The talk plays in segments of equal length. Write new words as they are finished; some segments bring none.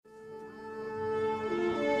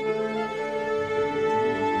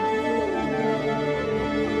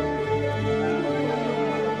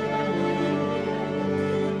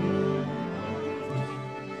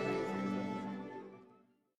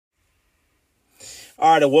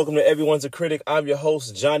All right, and welcome to Everyone's a Critic. I'm your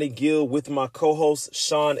host, Johnny Gill, with my co-host,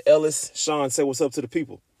 Sean Ellis. Sean, say what's up to the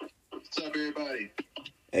people. What's up, everybody?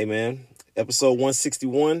 Hey, man. Episode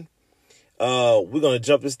 161. We're going to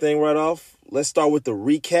jump this thing right off. Let's start with the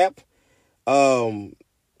recap.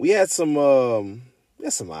 We had some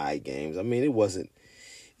eye games. I mean, it wasn't,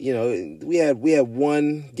 we had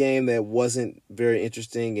one game that wasn't very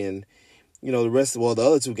interesting, and the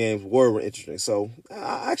other two games were interesting. So,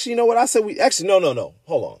 actually, you know what? I said no.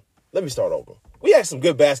 Hold on. Let me start over. We had some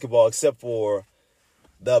good basketball except for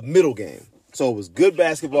the middle game. So, it was good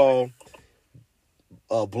basketball,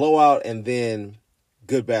 blowout, and then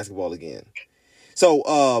good basketball again.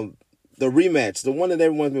 So, the rematch, the one that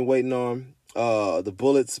everyone's been waiting on, the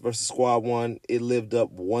Bullets versus Squad 1, it lived up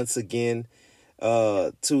once again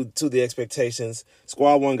to the expectations.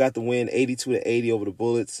 Squad 1 got the win 82-80 over the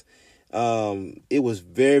Bullets. It was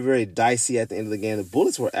very, very dicey at the end of the game. The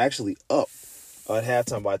Bullets were actually up at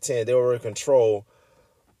halftime by 10. They were in control.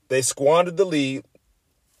 They squandered the lead.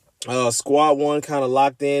 Squad 1 kind of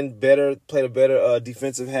locked in better, played a better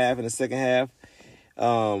defensive half in the second half.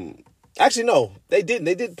 Actually, no, they didn't.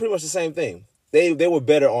 They did pretty much the same thing. They were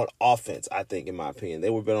better on offense, I think, in my opinion. They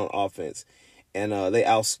were better on offense. And they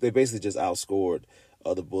basically just outscored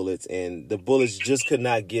the Bullets. And the Bullets just could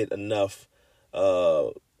not get enough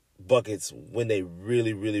buckets when they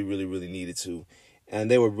really, really, really, really needed to.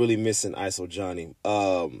 And they were really missing ISO Johnny.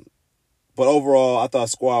 But overall, I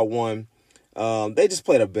thought Squad 1, they just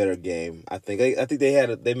played a better game, I think. I think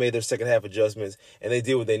they made their second half adjustments, and they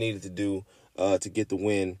did what they needed to do to get the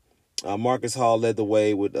win. Marcus Hall led the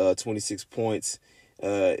way with 26 points.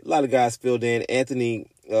 A lot of guys filled in. Anthony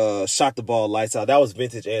shot the ball lights out. That was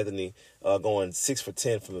vintage Anthony going 6 for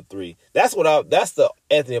 10 from the three. That's the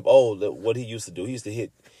Anthony of old, what he used to do. He used to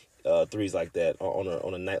hit threes like that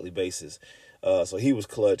on a nightly basis. So he was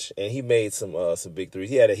clutch, and he made some big threes.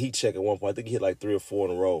 He had a heat check at one point. I think he hit like 3 or 4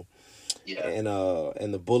 in a row. Yeah.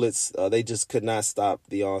 And the Bullets, they just could not stop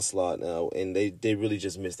the onslaught, and they really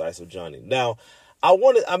just missed ISO Johnny. Now, I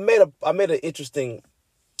made an interesting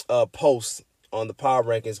post on the power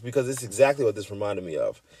rankings because it's exactly what this reminded me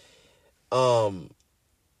of.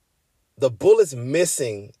 The Bullets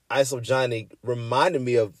missing ISO Johnny reminded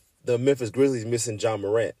me of the Memphis Grizzlies missing John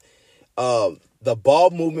Morant. The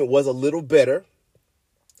ball movement was a little better.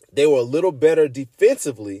 They were a little better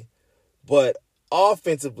defensively, but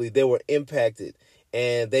offensively they were impacted,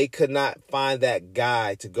 and they could not find that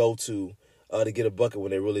guy to go to get a bucket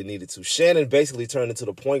when they really needed to. Shannon basically turned into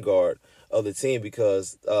the point guard of the team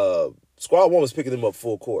because Squad 1 was picking them up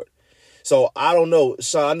full court. So I don't know,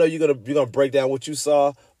 Sean. I know you're gonna break down what you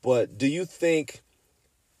saw, but do you think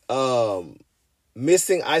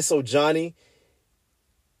missing ISO Johnny,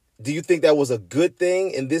 do you think that was a good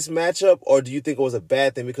thing in this matchup, or do you think it was a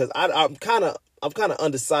bad thing? Because I'm kind of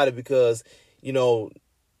undecided because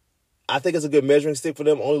I think it's a good measuring stick for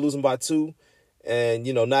them, only losing by 2. And,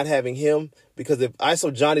 not having him, because if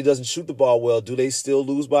ISO Johnny doesn't shoot the ball well, do they still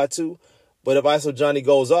lose by 2? But if ISO Johnny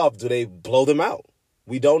goes off, do they blow them out?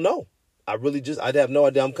 We don't know. I have no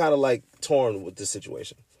idea. I'm kind of like torn with this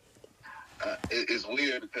situation. It's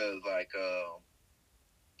weird because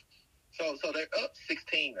so they're up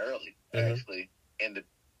 16 early, actually, in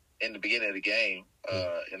the beginning of the game.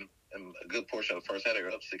 In a good portion of the first half, they were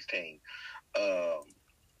up 16.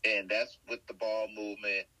 And that's with the ball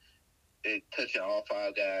movement. They're touching all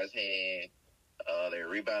 5 guys' hand. They're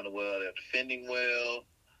rebounding well. They're defending well.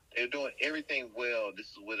 They're doing everything well. This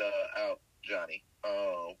is without Johnny.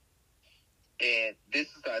 And this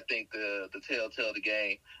is, I think, the telltale of the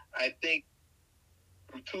game. I think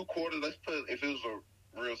through 2 quarters, if it was a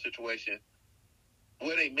real situation,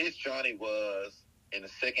 where they missed Johnny was in the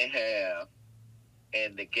second half,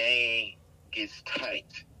 and the game gets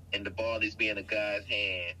tight, and the ball is being a guy's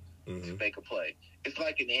hand to make a play. It's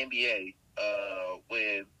like in the NBA,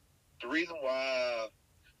 when the reason why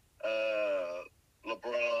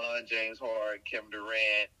LeBron, James Harden, Kevin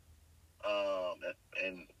Durant,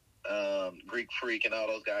 and Greek Freak and all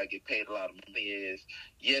those guys get paid a lot of money is,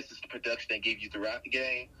 yes, it's the production they give you throughout the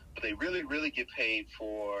game, but they really, really get paid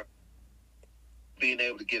for being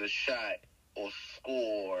able to get a shot or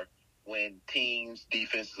score when teams'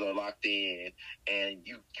 defenses are locked in and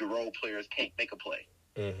your role players can't make a play.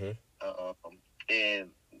 And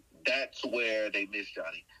that's where they missed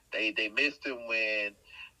Johnny. They missed him when,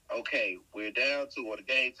 okay, we're down to, or the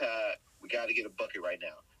game tied, we got to get a bucket right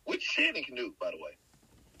now, which Shannon can do, by the way.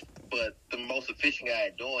 But the most efficient guy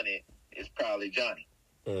at doing it is probably Johnny.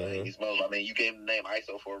 You gave him the name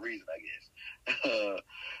ISO for a reason, I guess.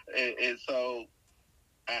 And so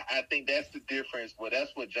I think that's the difference. Well,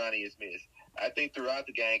 that's what Johnny has missed. I think throughout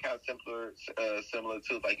the game, kind of similar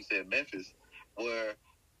to, like you said, Memphis, where,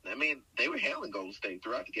 I mean, they were handling Golden State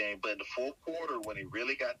throughout the game, but in the fourth quarter, when it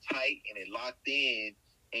really got tight and it locked in,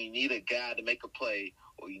 and you need a guy to make a play,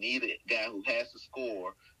 or you need a guy who has to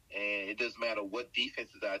score, and it doesn't matter what defense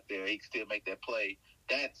is out there, he can still make that play.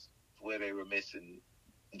 That's where they were missing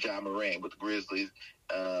Ja Morant with the Grizzlies,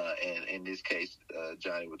 and in this case,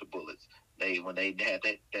 Johnny with the Bullets. When they had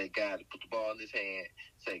that guy to put the ball in his hand,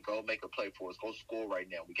 say, go make a play for us, go score right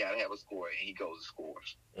now. We got to have a score, and he goes and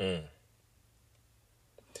scores. Mm.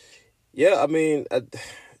 Yeah, I mean,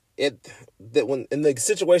 when in the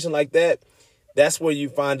situation like that, that's where you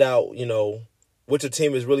find out, you know, what your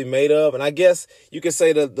team is really made of. And I guess you could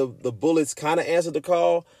say that the Bullets kind of answered the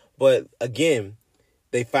call, but again,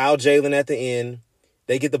 they fouled Jalen at the end.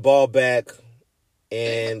 They get the ball back,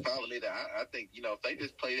 and follow me there. I think, you know, if they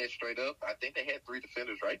just play that straight up, I think they had 3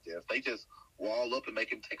 defenders right there. If they just wall up and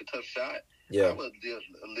make him take a tough shot, I would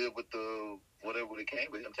live with the whatever it came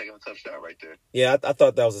with him taking a tough shot right there. Yeah, I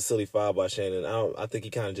thought that was a silly foul by Shannon. I think he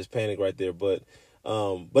kind of just panicked right there. But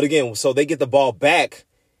again, so they get the ball back,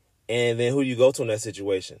 and then who do you go to in that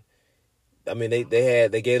situation? I mean, they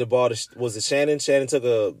gave the ball to, was it Shannon? Shannon took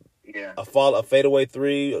a fadeaway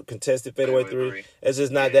 3, a contested fadeaway three. It's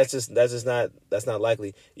just not. That's not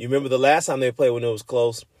likely. You remember the last time they played when it was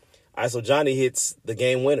close, ISO Johnny hits the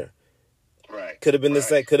game winner. Right. Could have been the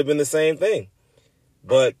same. Could have been the same thing,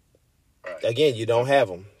 but again, you don't have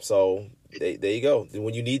them. So there you go.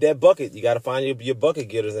 When you need that bucket, you got to find your bucket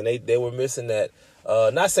getters, and they were missing that.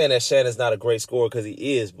 Not saying that Shannon's not a great scorer, because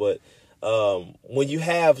he is, but when you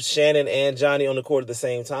have Shannon and Johnny on the court at the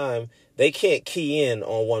same time, they can't key in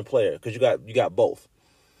on one player because you got both.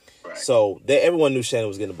 Right. So everyone knew Shannon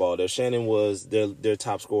was getting the ball there. Shannon was their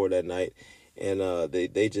top scorer that night, and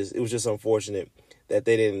it was just unfortunate that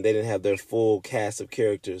they didn't have their full cast of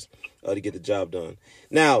characters to get the job done.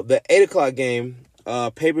 Now the 8:00 game,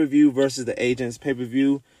 pay-per-view versus the Agents.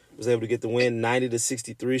 Pay-per-view was able to get the win,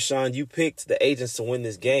 90-63. Sean, you picked the Agents to win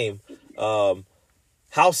this game.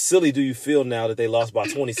 How silly do you feel now that they lost by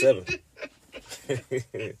 27?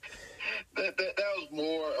 That was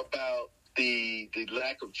more about the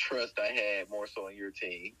lack of trust I had more so in your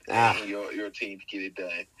team, and your team to get it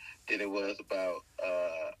done, than it was about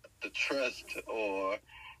the trust or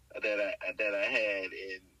that I had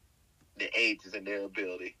in the Agents and their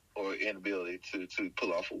ability or inability to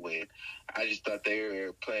pull off a win. I just thought they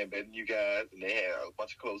were playing better than you guys, and they had a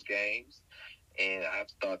bunch of close games, and I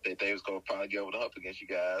thought that they was going to finally get over the hump against you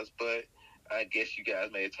guys, but I guess you guys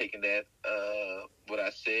may have taken that, what I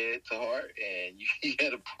said, to heart, and you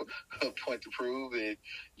had a point to prove, and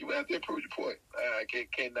you went out there and proved your point. I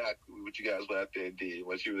can't knock what you guys went out there and did,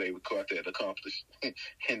 what you were able to go out there and accomplish in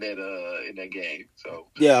that game. So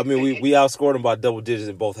yeah, I mean, we outscored them by double digits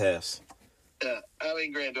in both halves. I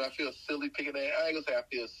mean, Grant, do I feel silly picking that? I ain't gonna say I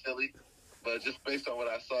feel silly, but just based on what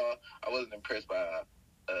I saw, I wasn't impressed by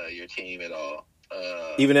your team at all.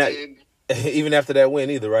 Even after that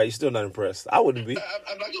win either, right? You're still not impressed. I wouldn't be.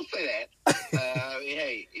 I'm not going to say that. I mean,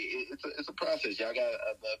 hey, it's a process. Y'all got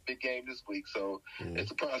a big game this week, so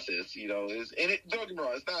it's a process, you know. Don't get me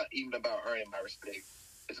wrong, it's not even about earning my respect.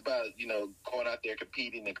 It's about, you know, going out there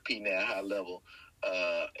competing at a high level.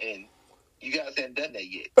 And you guys haven't done that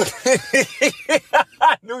yet.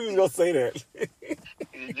 I knew you were going to say that.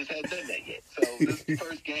 You just haven't done that yet. So this is the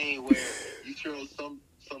first game where you show some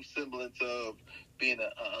semblance of being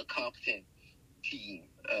a competent team,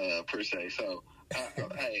 per se. So,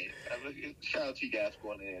 hey, shout out to you guys for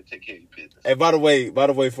going in there and take care of your business. And by the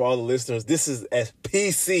way, for all the listeners, this is as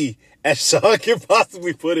PC as Sean can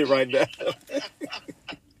possibly put it right now.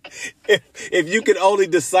 If you could only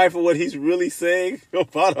decipher what he's really saying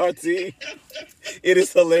about our team, it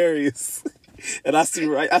is hilarious. And I see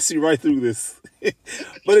right through this.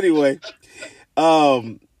 But anyway,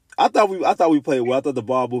 I thought we played well. I thought the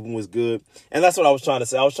ball movement was good. And that's what I was trying to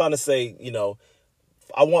say. I was trying to say, you know,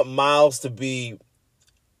 I want Miles to be,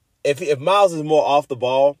 if Miles is more off the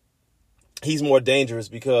ball, he's more dangerous,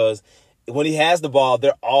 because when he has the ball,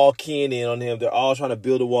 they're all keying in on him. They're all trying to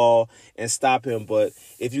build a wall and stop him. But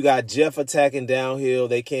if you got Jeff attacking downhill,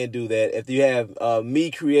 they can't do that. If you have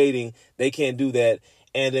me creating, they can't do that.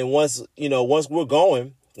 And then once we're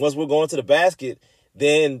going to the basket,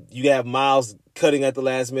 then you have Miles cutting at the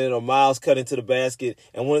last minute, or Miles cutting to the basket.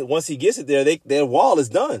 And once he gets it there, their wall is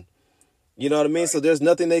done. You know what I mean? Right. So there's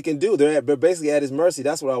nothing they can do. They're basically at his mercy.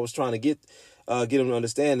 That's what I was trying to get him to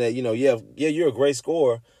understand, that, you know, yeah, you're a great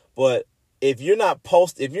scorer, but if you're not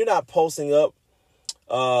posting up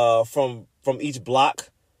from each block,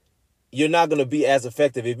 you're not going to be as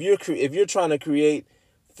effective. If you're trying to create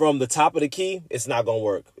from the top of the key, it's not going to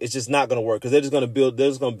work. It's just not going to work because they're just going to build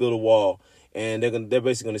a wall, and they're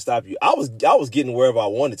basically going to stop you. I was getting wherever I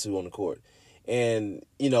wanted to on the court. And,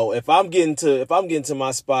 you know, if I'm getting to my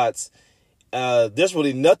spots, there's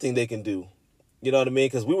really nothing they can do. You know what I mean?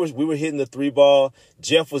 Because we were hitting the 3 ball.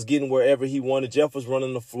 Jeff was getting wherever he wanted. Jeff was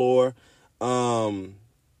running the floor.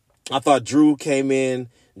 I thought Drew came in.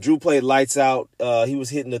 Drew played lights out. He was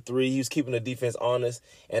hitting the 3. He was keeping the defense honest.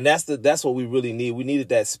 And that's what we really need. We needed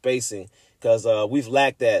that spacing because we've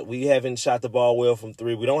lacked that. We haven't shot the ball well from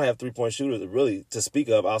 3. We don't have 3-point shooters really to speak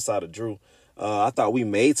of outside of Drew. I thought we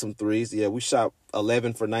made some threes. Yeah, we shot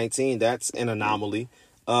 11 for 19. That's an anomaly.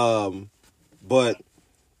 But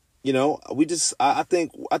you know, I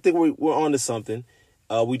think we're on to something.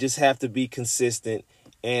 We just have to be consistent,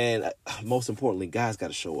 and most importantly, guys got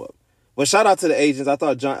to show up. But shout out to the agents. I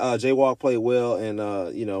thought Jay Walk played well, and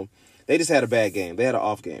you know, they just had a bad game. They had an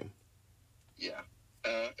off game. Yeah,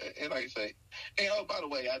 and like I say, and oh, by the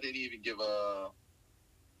way, I didn't even give love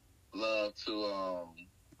from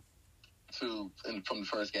the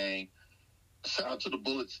first game. Shout out to the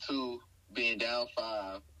Bullets too, being down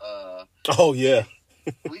 5. Oh yeah.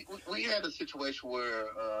 we had a situation where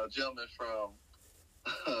a gentleman from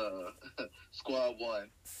Squad 1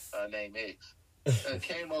 named X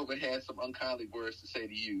came over and had some unkindly words to say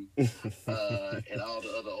to you and all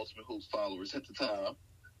the other Ultimate Hoops followers at the time.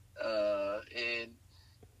 And,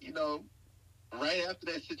 you know, right after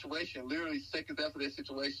that situation, literally seconds after that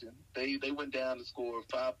situation, they went down to score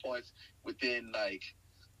 5 points within, like,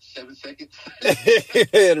 7 seconds.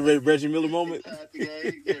 The Reggie Miller moment. Yeah,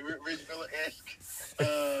 Reggie Miller-esque.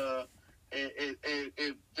 And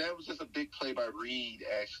that was just a big play by Reed,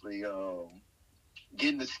 actually,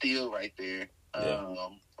 getting the steal right there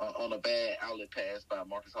on a bad outlet pass by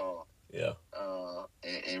Marcus Hall. Yeah.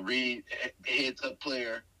 And Reed, heads up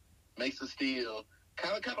player, makes a steal.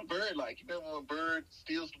 Kind of Bird-like. You remember when Bird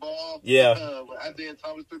steals the ball? Yeah. When Isaiah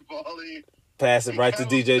Thomas threw the ball in? Pass it right to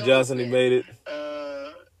DJ Johnson. He made it.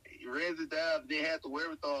 He ran it down. They had the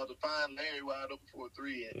wherewithal to find Larry wide open for a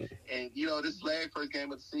 3. And you know, this is Larry's first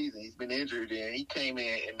game of the season. He's been injured, and he came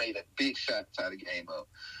in and made a big shot to tie the game up.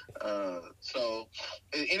 So,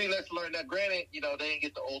 any lesson learned? Now, granted, you know, they didn't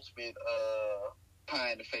get the ultimate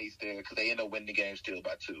pie in the face there because they ended up winning the game still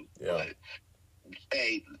by 2. Yeah. But,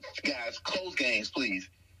 hey, guys, close games, please.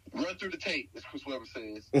 Run through the tape, as Chris Webber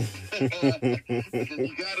says. You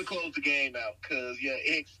got to close the game out because,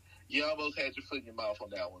 X, you almost had your foot in your mouth on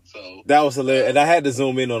that one. So that was hilarious. And I had to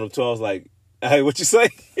zoom in on him, too. I was like, hey, what you say?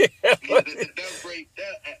 that was great.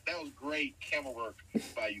 That was great camera work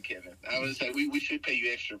by you, Kevin. I would say we should pay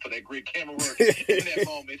you extra for that great camera work in that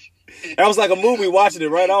moment. That was like a movie watching it,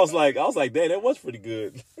 right? I was like, dang, that was pretty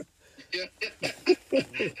good. That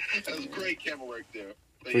was great camera work there.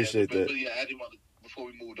 Appreciate that. But I didn't want to, before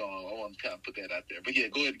we moved on, I wanted to kind of put that out there. But yeah,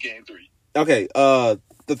 go ahead to game 3. Okay,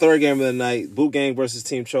 the third game of the night, Boot Gang versus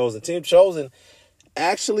Team Chosen. Team Chosen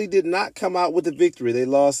actually did not come out with the victory. They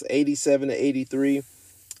lost 87-83.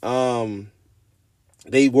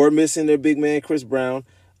 They were missing their big man, Chris Brown.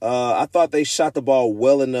 I thought they shot the ball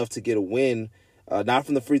well enough to get a win, not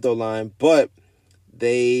from the free throw line, but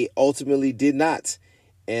they ultimately did not.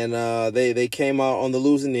 And they came out on the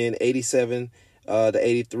losing end,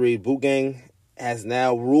 87-83. Boot Gang has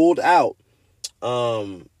now ruled out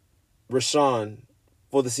Rashawn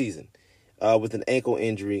for the season with an ankle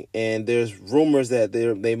injury, and there's rumors that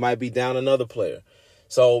they might be down another player.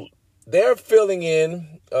 So they're filling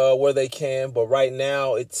in where they can, but right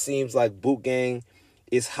now it seems like Boot Gang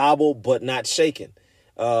is hobbled but not shaken.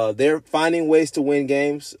 They're finding ways to win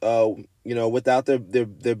games, without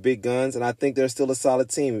their big guns, and I think they're still a solid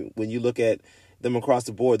team when you look at them across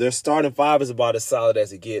the board. Their starting 5 is about as solid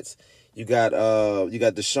as it gets. You got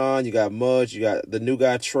Deshaun, you got Mudge, you got the new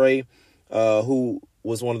guy Trey, who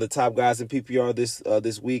was one of the top guys in PPR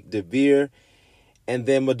this week, DeVere, and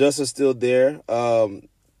then Medusa's still there.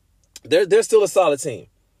 They're still a solid team.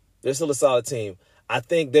 They're still a solid team. I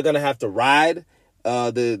think they're gonna have to ride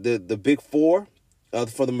the big 4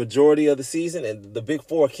 for the majority of the season, and the big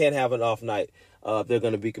 4 can't have an off night if they're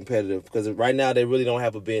gonna be competitive because right now they really don't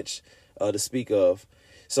have a bench to speak of.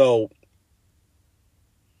 So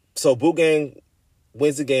Boot Gang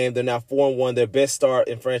wins the game. They're now 4-1, their best start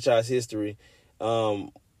in franchise history.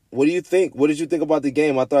 What do you think? What did you think about the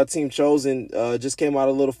game? I thought Team Chosen just came out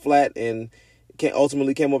a little flat and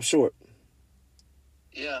ultimately came up short.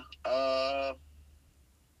 Yeah.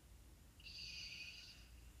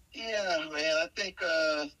 Man, I think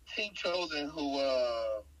Team Chosen, who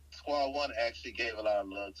Squad 1 actually gave a lot of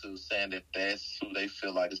love to, saying that that's who they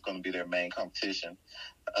feel like is going to be their main competition.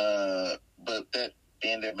 But that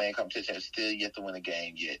being their main competition, is still yet to win a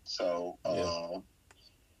game yet. So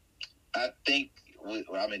I think,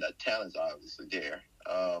 the talent's obviously there.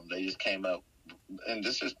 They just came up, and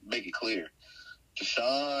just make it clear,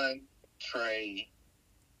 Deshaun, Trey,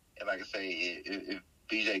 and like I say, if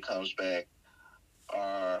BJ comes back,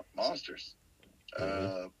 are monsters.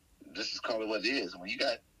 This is called it what it is. When you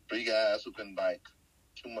got three guys who can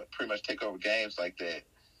pretty much take over games like that,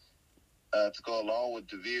 to go along with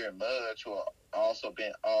DeVere and Mudge, who have also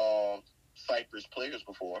been all Cypress players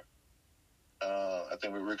before. I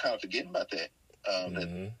think we're kind of forgetting about that.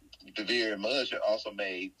 That DeVere and Mudge have also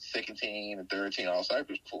made second team and third team all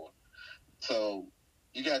Cypress before. So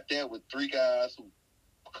you got that with three guys who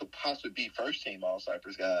could possibly be first team all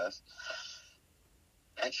Cypress guys.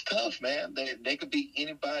 That's tough, man. They could beat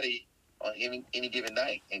anybody on any given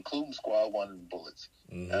night, including Squad 1 and the Bullets,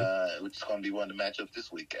 which is going to be one of the matchups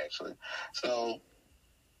this week, actually. So,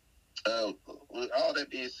 with all that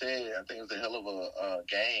being said, I think it was a hell of a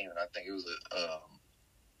game, and I think it was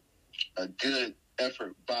a good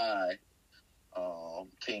effort by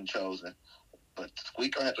Team Chosen. But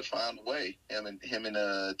Squeak will have to find a way. Him and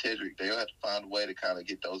Tedrick, they'll have to find a way to kind of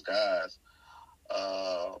get those guys,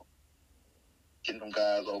 getting them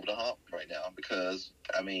guys over the hump right now. Because,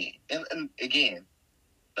 and again,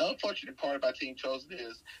 the unfortunate part about Team Chosen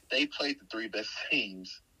is they played the three best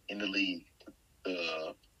teams in the league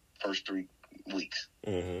the first 3 weeks.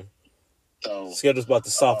 So schedule's about to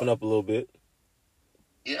soften up a little bit.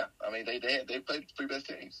 Yeah, they played the three best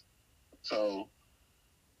teams. So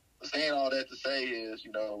saying all that to say is,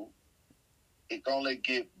 it can only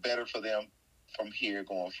get better for them from here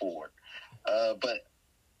going forward. But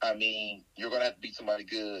you're going to have to beat somebody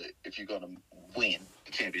good if you're going to win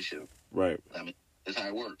the championship. Right. That's how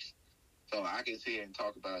it works. So I can sit here and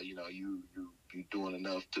talk about, you doing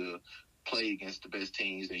enough to play against the best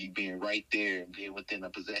teams and you being right there and being within a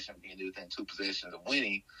possession, being within 2 possessions of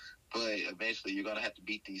winning. But eventually you're going to have to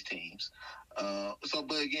beat these teams.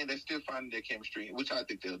 But again, they're still finding their chemistry, which I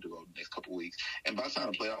think they'll do over the next couple of weeks. And by the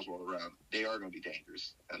time the playoffs roll around, they are going to be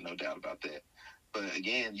dangerous. No doubt about that. But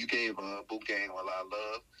again, you gave Boot Gang a lot of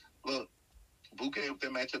love. Look, Boot Gang with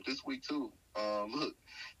their matchup this week too. Look,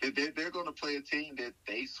 they're going to play a team that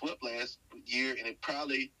they swept last year, and it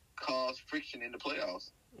probably caused friction in the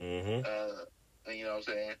playoffs. You know what I'm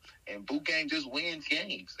saying? And Boot Gang just wins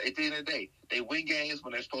games. At the end of the day, they win games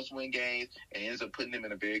when they're supposed to win games, and ends up putting them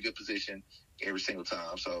in a very good position every single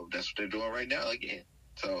time. So that's what they're doing right now again.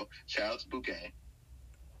 So shout out to Boot Gang.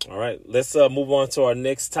 All right, let's move on to our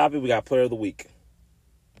next topic. We got Player of the Week.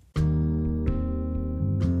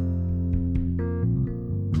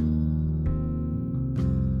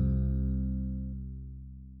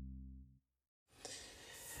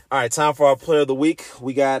 All right, time for our Player of the Week.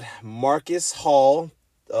 We got Marcus Hall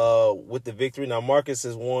with the victory. Now, Marcus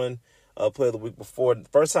has won Player of the Week before.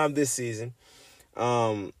 First time this season.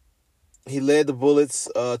 He led the Bullets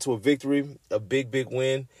to a victory, a big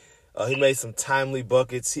win. He made some timely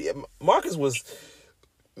buckets. Marcus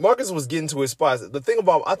was getting to his spots.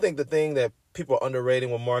 I think the thing that people are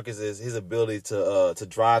underrating with Marcus is his ability to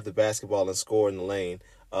drive the basketball and score in the lane.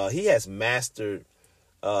 He has mastered.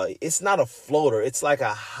 It's not a floater. It's like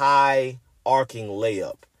a high arcing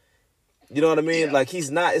layup. You know what I mean? Yeah. Like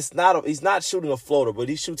he's not shooting a floater, but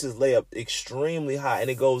he shoots his layup extremely high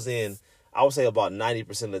and it goes in. I would say about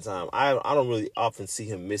 90% of the time. I don't really often see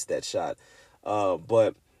him miss that shot.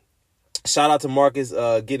 But shout out to Marcus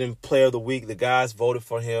getting Player of the Week. The guys voted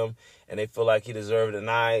for him and they feel like he deserved it.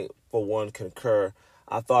 And I, for one, concur.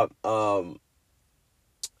 I thought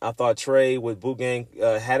Trey with Boot Gang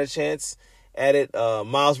had a chance at it.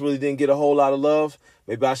 Miles really didn't get a whole lot of love.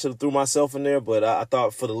 Maybe I should have threw myself in there, but I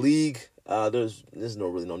thought for the league, there's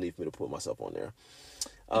really no need for me to put myself on there.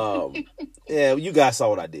 Yeah, you guys saw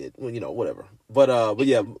what I did. Whatever. But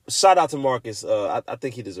yeah, shout out to Marcus. I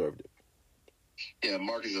think he deserved it. Yeah,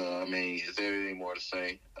 Marcus. Is there anything more to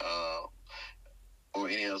say? Or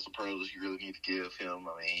any other superlatives you really need to give him?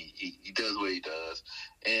 He does what he does,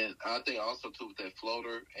 and I think also too with that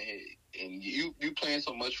floater, and you playing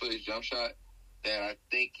so much for his jump shot that I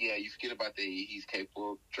think you forget about that he's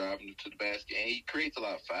capable of driving to the basket, and he creates a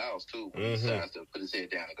lot of fouls too when he decides to put his head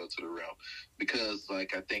down and go to the rim, because I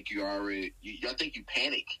think I think you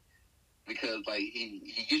panic because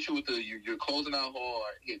he gets you with you're closing out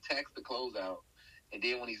hard, he attacks the closeout, and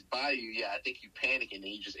then when he's by you, I think you panic and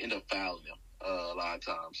then you just end up fouling him a lot of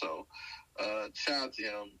times. So shout out to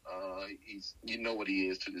him. He's what he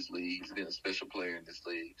is to this league. He's been a special player in this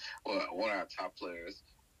league, or one of our top players.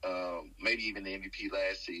 Maybe even the MVP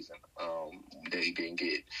last season that he didn't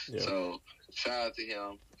get. Yeah. So shout out to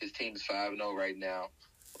him. His team is 5-0 right now.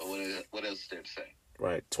 What else is there to say?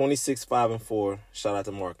 Right. 26-5-4. Shout out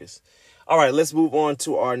to Marcus. All right, let's move on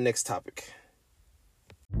to our next topic.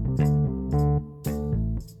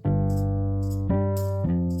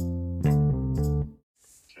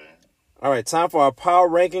 All right, time for our power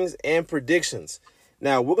rankings and predictions.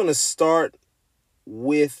 Now, we're going to start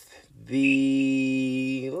with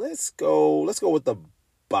let's go with the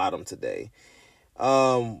bottom today.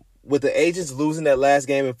 With the Agents losing that last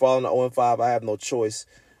game and falling to 0-5, I have no choice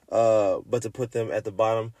but to put them at the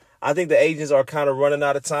bottom. I think the Agents are kind of running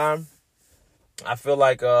out of time. I feel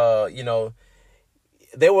like, they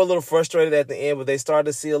were a little frustrated at the end, but they started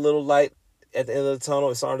to see a little light at the end of the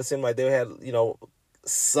tunnel. It started to seem like they had,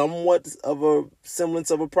 somewhat of a semblance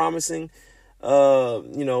of a promising,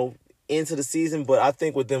 into the season. But I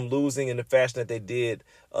think with them losing in the fashion that they did,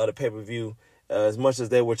 the pay-per-view, as much as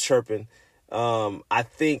they were chirping, I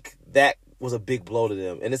think that was a big blow to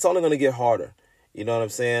them. And it's only going to get harder. You know what I'm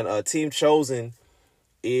saying? Team Chosen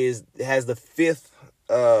has the fifth,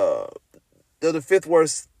 they're the fifth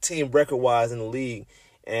worst team record-wise in the league.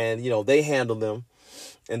 And, they handle them.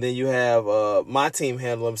 And then you have my team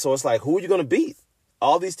handle them. So it's like, who are you going to beat?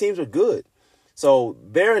 All these teams are good. So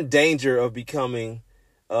they're in danger of becoming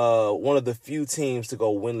one of the few teams to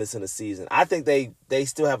go winless in the season. I think they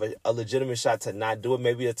still have a legitimate shot to not do it.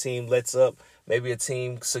 Maybe a team lets up. Maybe a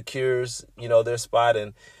team secures, their spot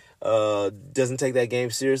and doesn't take that game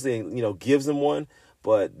seriously and, gives them one.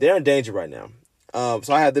 But they're in danger right now.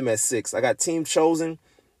 So I have them at 6. I got Team Chosen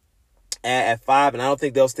at 5, and I don't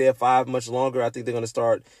think they'll stay at 5 much longer. I think they're going to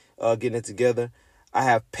start getting it together. I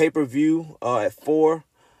have Pay-Per-View at 4,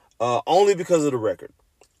 only because of the record.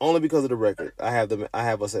 Only because of the record. I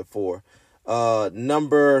have us at 4.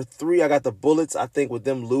 Number 3, I got the Bullets. I think with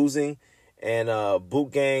them losing and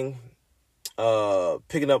Boot Gang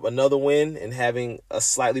picking up another win and having a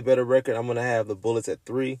slightly better record, I'm going to have the Bullets at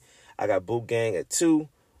 3. I got Boot Gang at 2,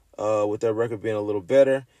 with their record being a little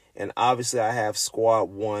better. And obviously I have Squad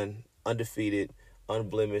 1, undefeated,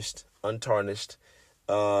 unblemished, untarnished,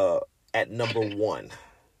 at number 1.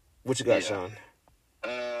 What you got, Sean?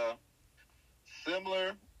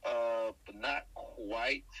 Similar, but not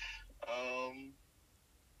quite.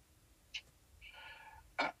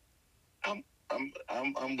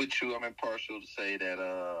 I'm with you. I'm impartial to say that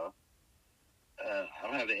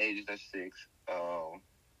I'm having the Agents at 6.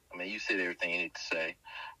 You said everything you need to say.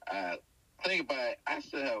 Think about it. I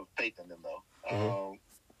still have faith in them though.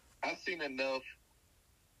 Mm-hmm. I've seen enough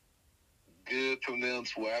good from them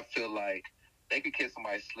to where I feel like they could catch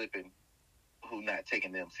somebody slipping who not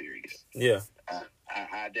taking them serious. Yeah.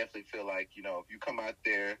 I definitely feel like, if you come out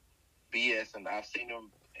there BS, and I've seen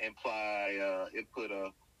them imply put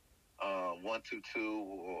a 1-2-2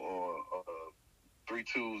 or a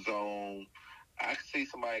 3-2 zone. I can see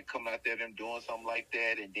somebody coming out there them doing something like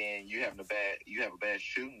that, and then you have a bad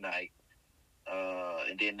shooting night,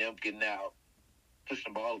 and then them getting out,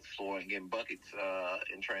 pushing the ball to the floor and getting buckets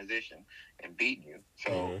in transition and beating you.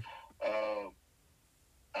 So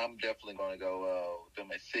I'm definitely going to go them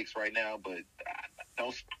at 6 right now. But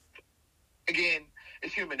again,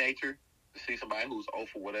 it's human nature to see somebody who's 0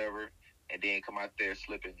 for whatever and then come out there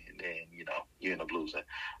slipping, and then you end up losing.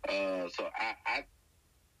 So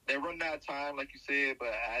they're running out of time, like you said, but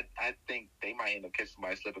I think they might end up catching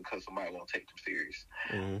somebody slipping because somebody won't take them serious.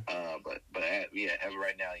 Mm-hmm. But as of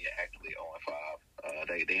right now, you're actually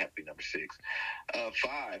 0-5. They have to be number 6.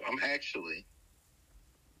 5, I'm actually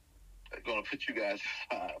going to put you guys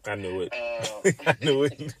at 5. I knew it. I knew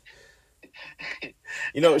it.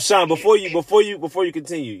 Sean, before you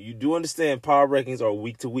continue, you do understand power rankings are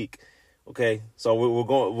week to week. Okay, so we're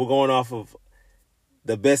going off of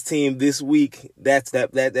the best team this week.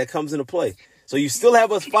 That comes into play. So you still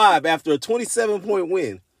have us 5 after a 27-point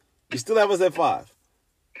win. You still have us at 5.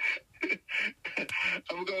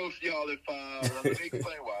 I'm going with y'all at 5. I'm going to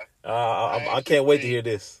explain why. I can't wait to hear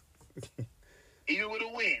this. Even with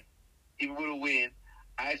a win,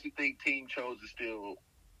 I actually think Team Chosen still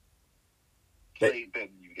played better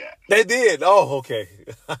than you guys. They did. Oh, okay.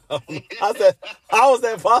 How was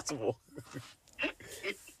that possible?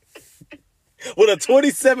 With a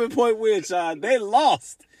 27-point win, Sean, they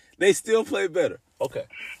lost. They still played better. Okay.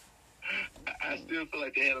 I still feel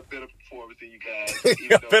like they had a better performance than you guys,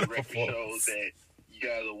 even though the record shows that you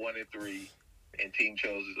guys are 1-3 and Team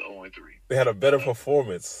Chosen is 0-3. They had a better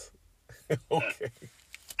performance. Okay.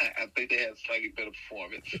 I think they had a slightly better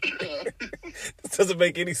performance. This doesn't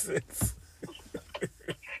make any sense.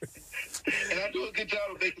 And I do a good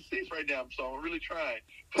job of making sense right now, so I'm really trying.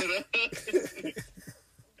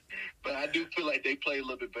 But I do feel like they play a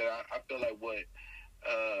little bit better. I feel like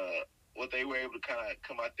what they were able to kind of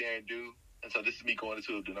come out there and do And so this is me going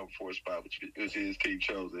into the number 4 spot, which is Team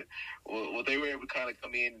Chosen. What they were able to kind of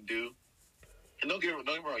come in and do. And don't get me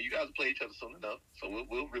wrong, you guys will play each other soon enough, so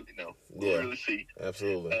we'll really know. We'll really see.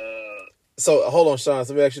 Absolutely. So hold on, Sean.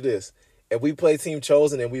 So let me ask you this: if we play Team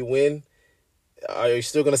Chosen and we win, are you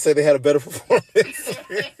still going to say they had a better performance?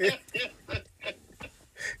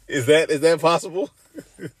 Is that possible?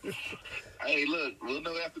 Hey, look, we'll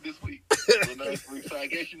know after this week. So I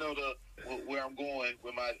guess you know where I'm going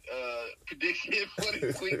with my prediction for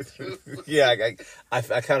this week too. Yeah, I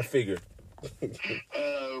kind of figured.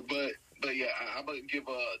 But yeah, I'm gonna give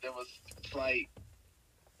them a slight,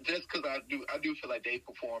 just because I do feel like they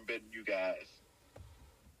perform better than you guys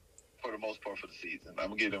for the most part for the season. I'm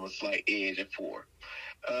gonna give them a slight edge at 4.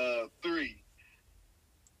 3.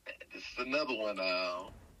 This is another one.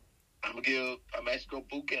 I'm actually go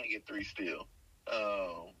boot gang at 3 still.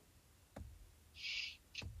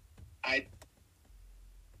 I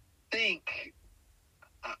think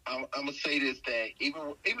I'm gonna say this, that even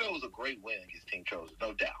though it was a great win against Team Chosen,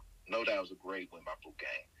 no doubt it was a great win by Boot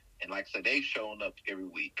Gang. And like I said, they've shown up every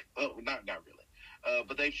week. Well, not really,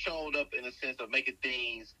 but they've shown up in a sense of making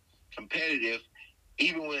things competitive,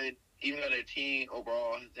 even though their team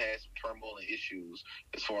overall has had some turmoil and issues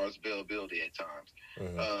as far as availability at times.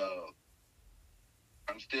 Mm-hmm.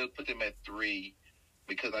 I'm still putting them at 3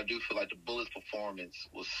 because I do feel like the Bullets' performance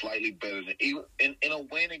was slightly better than even in a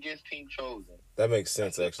win against Team Chosen. That makes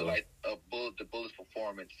sense, actually. Like the Bullets'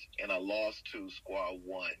 performance in a loss to Squad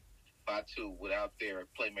 1 by 2 without their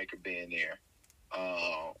playmaker being there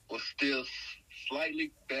was still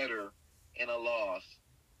slightly better in a loss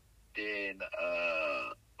than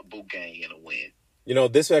a Boot Gang in a win. You know,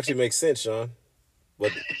 this actually makes sense, Sean.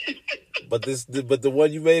 But but the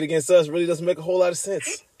one you made against us really doesn't make a whole lot of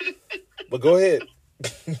sense. But go ahead. I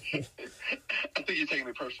think you're taking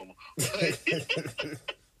it personal.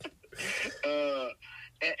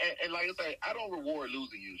 And like I say, I don't reward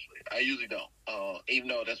losing usually. I usually don't. Even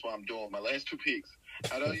though that's what I'm doing my last 2 picks.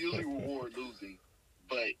 I don't usually reward losing.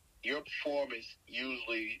 But your performance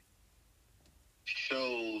usually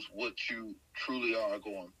shows what you truly are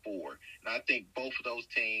going forward. And I think both of those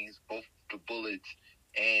teams, both the Bullets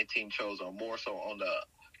and Team Chosen, are more so on the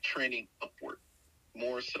trending upward,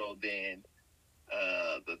 more so than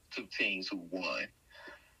the 2 teams who won.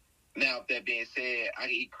 Now, with that being said, I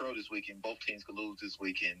can eat crow this weekend. Both teams could lose this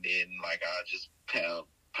weekend, and I just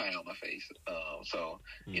pie on my face.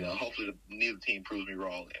 You know, hopefully neither team proves me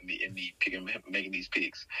wrong and me making these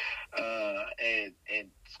picks. And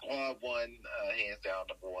Squad 1, hands down,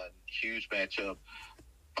 number 1, huge matchup,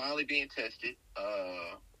 finally being tested.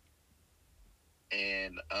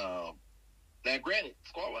 Now, granted,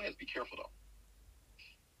 Squad 1 has to be careful though.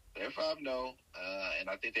 They're 5-0, and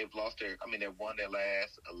I think they've won their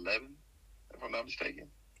last 11, if I'm not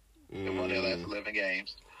mistaken. They won their last 11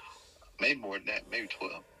 games. Maybe more than that, maybe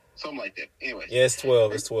 12. Something like that. Anyway. Yeah, it's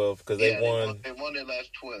 12. It's 12 because they won. They won their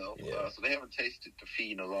last 12, so they haven't tasted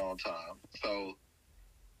defeat in a long time. So,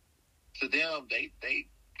 to them, they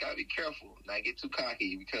got to be careful, not get too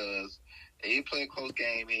cocky, because they didn't play a close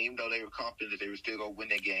game, and even though they were confident that they were still going to win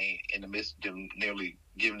that game in the midst of them nearly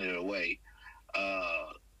giving it away,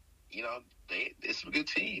 you know, they're some good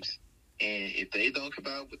teams. And if they don't come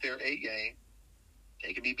out with their A game,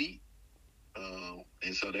 they can be beat.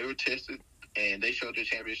 And so they were tested, and they showed their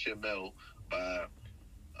championship medal by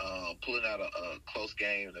pulling out a close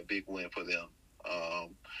game and a big win for them.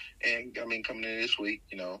 And, coming in this week,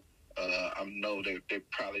 you know, I know they're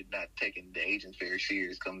probably not taking the agents very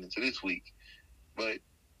serious coming into this week. But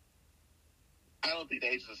I don't think the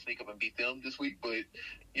agents will sneak up and beat them this week. But,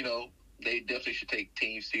 you know, they definitely should take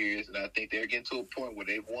teams serious, and I think they're getting to a point where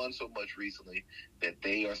they've won so much recently that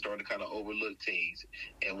they are starting to kind of overlook teams.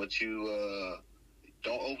 And what you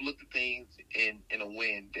don't overlook the things in a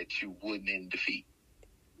win that you wouldn't in defeat.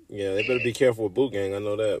 Yeah, they better be careful with Boot Gang. I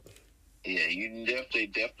know that. Yeah, you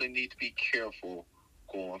definitely need to be careful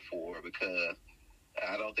going forward, because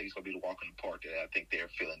I don't think it's going to be the walk in the park that I think they're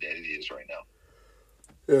feeling that it is right now.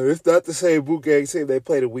 Yeah, it's not the same Boot Gang team they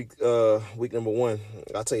played at week number 1.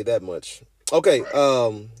 I'll tell you that much. Okay,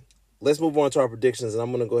 right. Let's move on to our predictions, and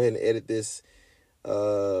I'm going to go ahead and edit this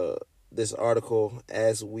this article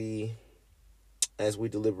as we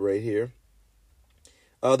deliberate here.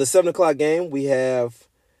 The 7:00 game, we have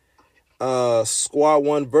Squad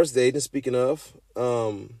 1 versus the Agents. Speaking of,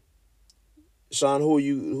 Sean, who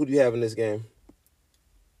do you have in this game?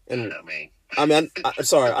 And I'm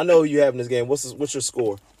sorry, I know who you have in this game. What's your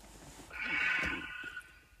score?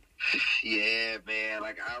 Yeah, man.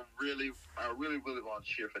 Like, I really want to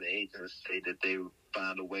cheer for the Agents, say that they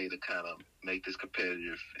find a way to kind of make this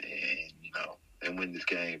competitive, and, you know, and win this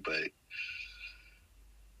game, but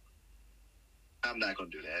I'm not going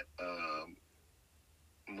to do that.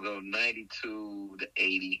 I'm going to go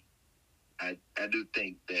 92-80. I do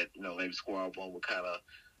think that, maybe Squad 1 will kind of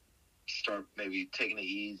start maybe taking it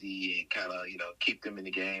easy and kind of, keep them in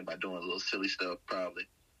the game by doing a little silly stuff probably.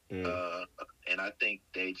 And I think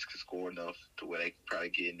they just could score enough to where they could probably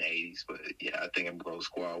get in the 80s. But, yeah, I think I'm going to go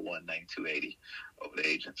Squad 1, 92-80 over the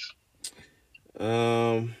Agents.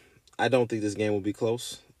 I don't think this game will be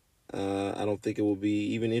close. I don't think it will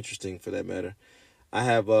be even interesting for that matter. I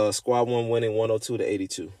have Squad 1 winning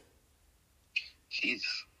 102-82.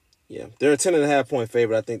 Jesus. Yeah, they're a 10.5 point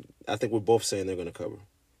favorite. I think we're both saying they're going to cover.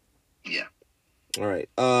 Yeah. All right.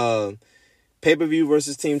 Pay-per-view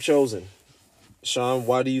versus Team Chosen. Sean,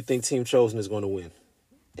 why do you think Team Chosen is going to win?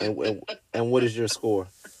 And what is your score?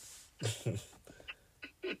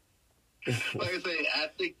 Like I say, I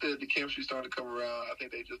think the chemistry starting to come around. I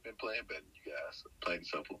think they've just been playing better than you guys, plain and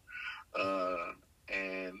simple.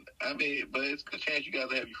 And I mean, but it's a good chance you guys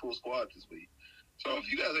will have your full squad this week. So if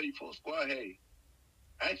you guys have your full squad, hey,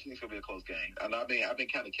 I actually think it's gonna be a close game. I know I've been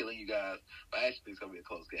kind of killing you guys, but I actually think it's gonna be a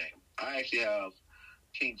close game. I actually have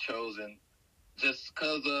Team Chosen just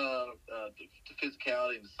because of the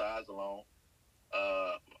physicality and the size alone.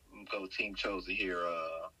 I'm gonna go Team Chosen here.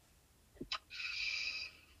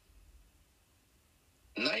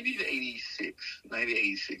 90-86.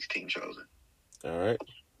 90-86 Team Chosen. All right.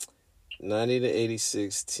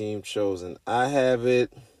 90-86 Team Chosen. I have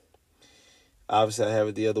it. Obviously, I have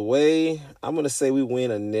it the other way. I'm going to say we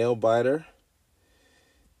win a nail biter.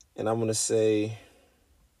 And I'm going to say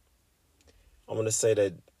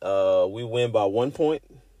that we win by 1 point.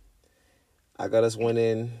 I got us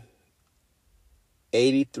winning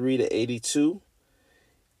 83-82.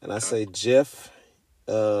 And I say Jeff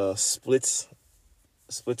splits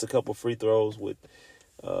a couple free throws with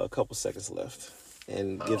a couple seconds left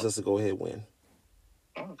and gives us a go-ahead win.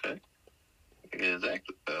 Okay.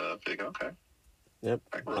 Exactly. Okay. Yep.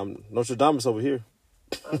 I'm Nostradamus over here.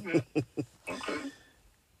 Okay.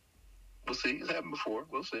 We'll see. It's happened before.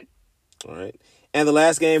 We'll see. All right. And the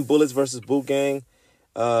last game, Bullets versus Boot Gang.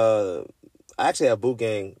 I actually have Boot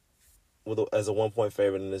Gang as a 1 point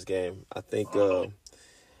favorite in this game. I think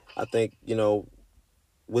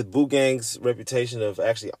with Boot Gang's reputation of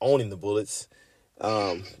actually owning the Bullets,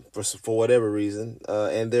 for whatever reason,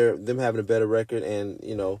 and them having a better record, and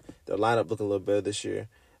their lineup looking a little better this year,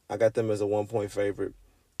 I got them as a 1 point favorite.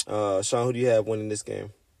 Sean, who do you have winning this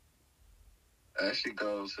game? I actually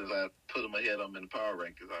go, since I put them ahead of them in the power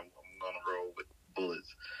rankings, I'm going to roll with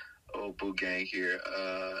Bullets. Boot Gang here.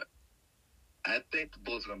 I think the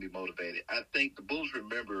Bullets are going to be motivated. I think the Bulls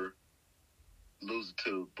remember losing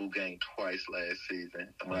to Boot Gang twice last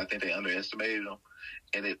season. I think they underestimated them,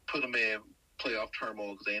 and it put them in playoff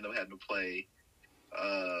turmoil because they ended up having to play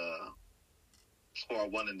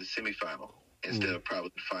Squad 1 in the semifinal instead of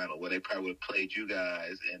probably the final, where they probably would have played you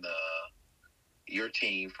guys and your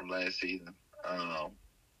team from last season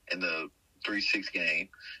in the 3-6 game.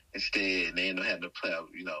 Instead, they ended up having to play,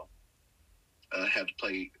 have to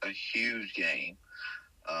play a huge game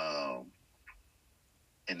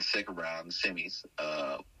in the second round, the semis,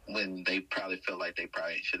 when they probably felt like they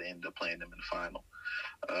probably should have ended up playing them in the final.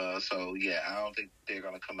 So, yeah, I don't think they're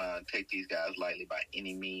going to come out and take these guys lightly by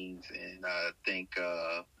any means. And I think,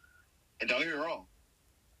 and don't get me wrong,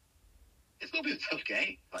 it's going to be a tough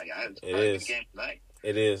game. It is. Game tonight.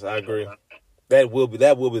 It is. I agree. That will be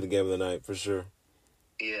the game of the night for sure.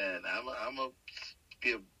 Yeah, and I'm going to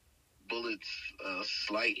give Bullets a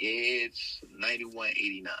slight edge,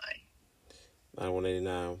 91-89.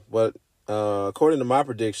 91-89. But according to my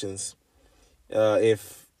predictions,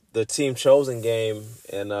 if the Team Chosen game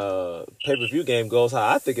and pay-per-view game goes how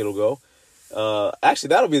I think it'll go, actually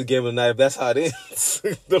that'll be the game of the night if that's how it ends.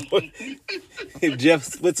 If Jeff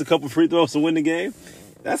splits a couple free throws to win the game,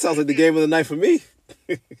 that sounds like the game of the night for me.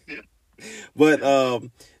 But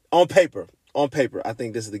on paper, I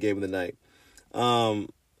think this is the game of the night. I'm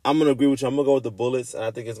going to agree with you. I'm going to go with the Bullets, and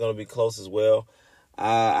I think it's going to be close as well.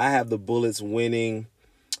 I have the Bullets winning,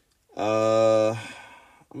 I'm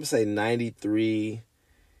going to say 93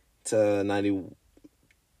 to 90.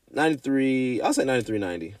 93, I'll say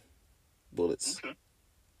 93-90. Bullets.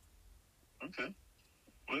 Okay.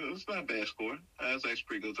 Well, it's not a bad score. That's actually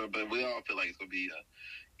pretty good. But we all feel like it's going to be a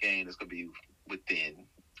game that's going to be within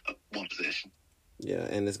one possession. Yeah,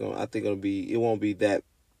 and I think it won't be that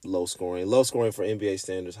low scoring. Low scoring for NBA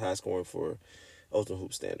standards, high scoring for Ultimate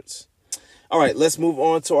Hoop standards. All right, let's move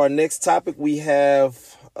on to our next topic. We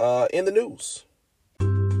have in the news.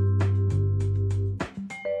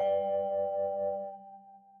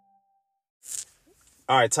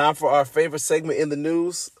 All right, time for our favorite segment in the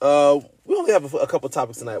news. We only have a couple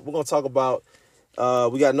topics tonight. We're going to talk about,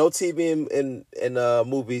 we got no TV and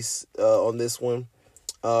movies on this one.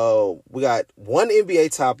 We got one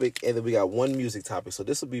NBA topic, and then we got one music topic. So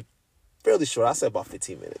this will be fairly short. I'll say about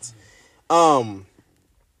 15 minutes.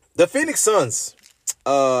 The Phoenix Suns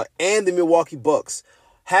and the Milwaukee Bucks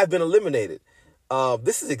have been eliminated.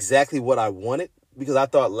 This is exactly what I wanted, because I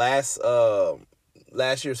thought last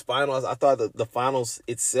year's finals, I thought the finals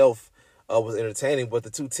itself was entertaining, but the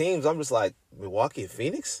two teams, I'm just like, Milwaukee and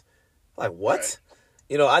Phoenix? Like, what? Right.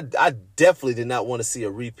 You know, I definitely did not want to see a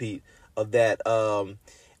repeat of that. But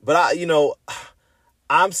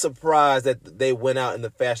I'm surprised that they went out in the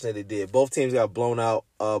fashion that they did. Both teams got blown out.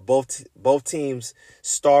 Both teams'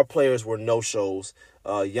 star players were no-shows.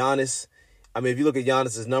 Giannis, I mean, if you look at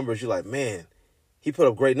Giannis's numbers, you're like, man, he put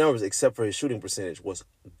up great numbers, except for his shooting percentage was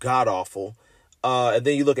god-awful. And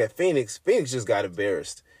then you look at Phoenix. Phoenix just got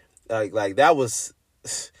embarrassed. Like that was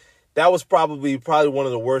probably one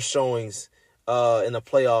of the worst showings in the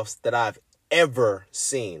playoffs that I've ever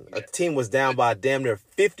seen. A team was down by damn near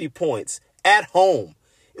 50 points at home.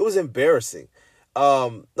 It was embarrassing.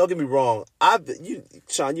 Don't get me wrong.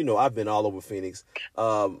 Sean, you know I've been all over Phoenix.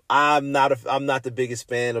 I'm not the biggest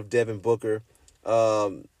fan of Devin Booker.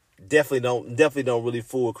 Definitely don't really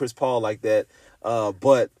fool with Chris Paul like that.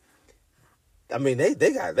 But I mean,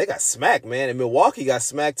 they got smacked, man, and Milwaukee got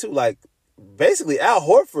smacked too. Like, basically, Al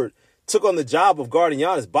Horford took on the job of guarding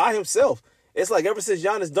Giannis by himself. It's like ever since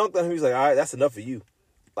Giannis dunked on him, he's like, all right, that's enough of you.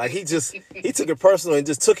 Like, he took it personal and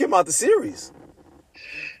just took him out the series.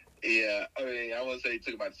 Yeah, I mean, I wouldn't say he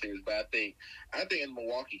took him out the series, but I think in the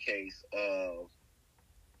Milwaukee case,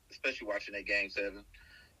 especially watching that Game 7,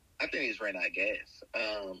 I think he just ran out of gas.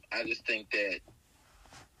 I just think that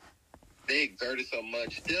they exerted so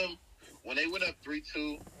much. When they went up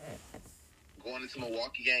 3-2, going into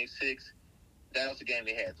Milwaukee Game 6, that was the game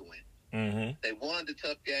they had to win. Mm-hmm. They won the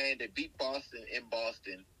tough game. They beat Boston in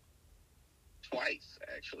Boston twice,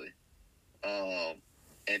 actually, and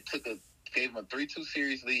gave them a 3-2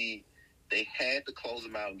 series lead. They had to close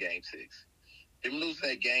them out in Game 6. Them losing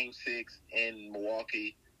that Game 6 in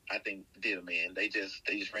Milwaukee, I think, did them in. They just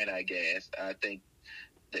ran out of gas. I think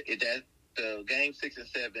that the Game 6 and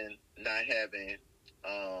 7 not having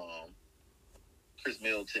Chris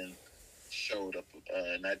Middleton showed up,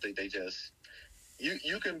 and I think they just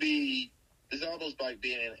you can be. It's almost like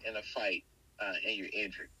being in a fight and you're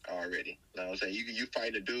injured already. You know what I'm saying? You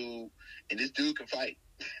fight a dude, and this dude can fight.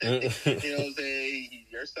 You know what I'm saying?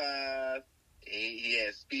 He's your size. He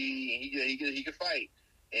has speed. And he can fight,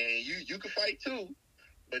 and you can fight too.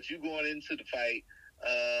 But you going into the fight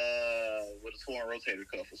with a torn rotator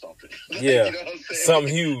cuff or something. Yeah, you know what I'm saying?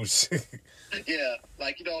 Something huge. Yeah,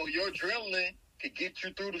 like, your adrenaline could get you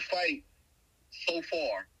through the fight so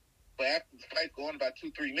far, but after the fight going about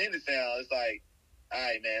 2-3 minutes now, it's like, all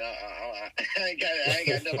right, man, I ain't got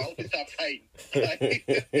nothing. I hope he stop fighting.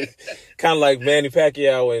 Kind of like Manny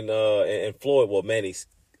Pacquiao and Floyd. Well, Manny,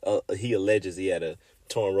 he alleges he had a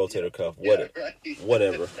torn rotator cuff. Whatever. Yeah, right.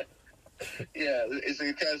 Whatever. Yeah, it's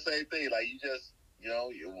the kind of same thing. Like, you just,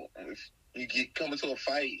 you get come into a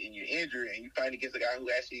fight and you're injured and you fight against a guy who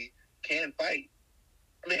actually can fight.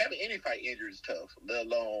 I mean, having any fight injury is tough, let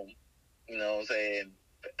alone, you know what I'm saying,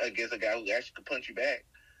 against a guy who actually could punch you back.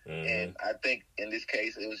 Mm-hmm. And I think in this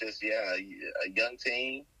case, it was just, a young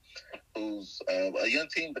team who's a young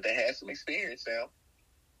team, but they had some experience now.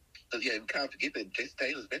 Because, we kind of forget that Jason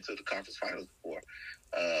Taylor's been to the conference finals before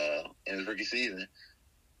in his rookie season.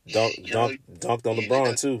 Dunked on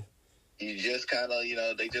LeBron, too. You just kind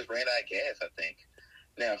of, they just ran out of gas, I think.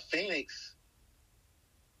 Now, Phoenix,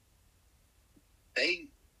 they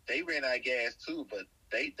ran out of gas, too, but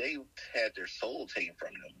they had their soul taken from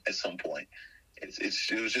them at some point.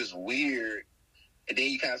 It was just weird. And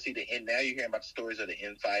then you kind of see the end. Now you're hearing about the stories of the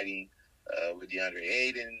infighting with DeAndre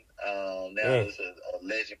Ayton. Now there's a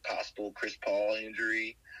alleged possible Chris Paul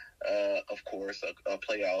injury. Of course, a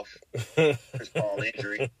playoff Chris Paul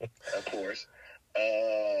injury, of course.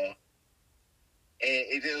 And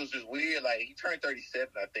it was just weird. Like, he turned 37,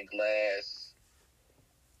 I think, last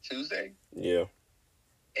Tuesday. Yeah.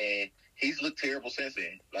 And he's looked terrible since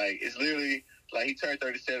then. Like, it's literally like he turned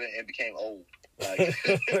 37 and became old. Like,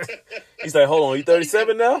 he's like, hold on, you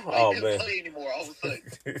 37 now? Like, oh, he man. Play anymore all of a sudden.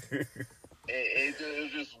 It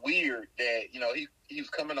was just weird that, he was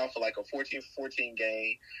coming off of like a 14-14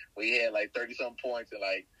 game where he had like 30-something points and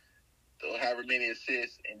like however many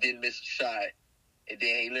assists and didn't miss a shot. And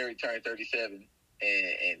then he literally turned 37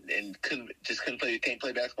 and can't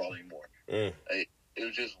play basketball anymore. It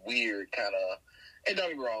was just weird, kind of. And don't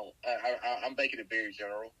get me wrong, I'm making it very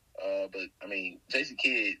general. But I mean, Jason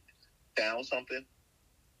Kidd found something,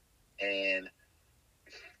 and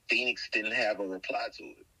Phoenix didn't have a reply to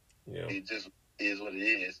it. Yeah. It just is what it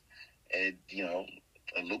is, and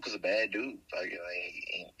Luka's a bad dude.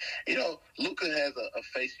 Luka has a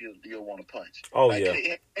face you'll want to punch. Oh, like, yeah. Have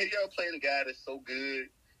you ever played a guy that's so good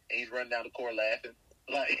and he's running down the court laughing?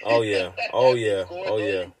 Like, oh yeah, oh yeah, oh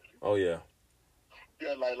yeah, oh yeah.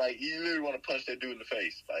 Yeah, like you literally want to punch that dude in the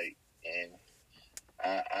face, like, and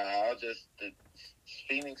the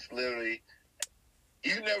Phoenix literally.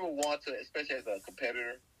 You never want to, especially as a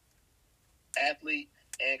competitor, athlete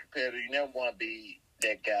and competitor, you never want to be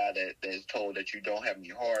that guy that is told that you don't have any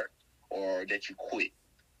heart or that you quit.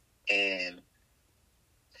 And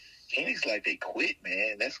Phoenix, like, they quit,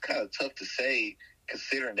 man. That's kind of tough to say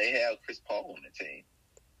considering they have Chris Paul on the team.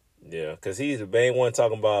 Yeah, because he's the main one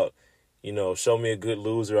talking about, show me a good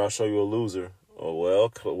loser, I'll show you a loser. Oh,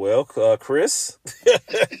 well, Chris.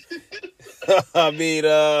 I mean,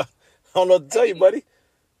 I don't know what to tell you, buddy.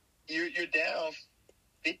 You're down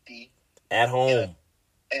 50 at home.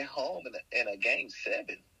 At home in a game 7.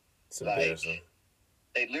 It's embarrassing.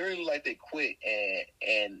 They literally they quit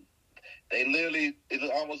and they literally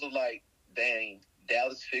it almost like, dang,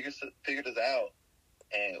 Dallas figured us out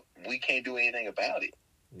and we can't do anything about it.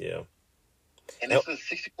 Yeah. And it's a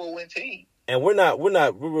 64-win team. And we're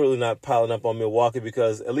really not piling up on Milwaukee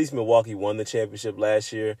because at least Milwaukee won the championship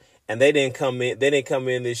last year and they didn't come in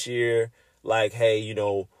this year like, hey,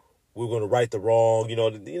 we're going to right the wrong.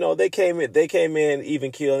 They came in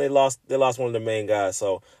even keel and they lost one of their main guys.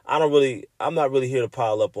 So I'm not really here to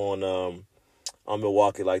pile up on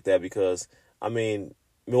Milwaukee like that because I mean,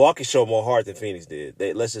 Milwaukee showed more heart than Phoenix did.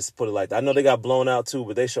 Let's just put it like that. I know they got blown out too,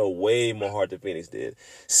 but they showed way more heart than Phoenix did.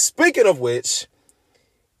 Speaking of which,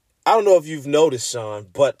 I don't know if you've noticed, Sean,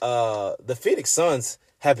 but the Phoenix Suns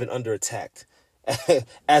have been under attack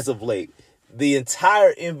as of late. The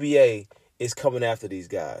entire NBA is coming after these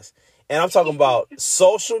guys. And I'm talking about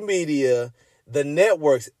social media, the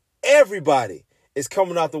networks, everybody is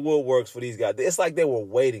coming out the woodworks for these guys. It's like they were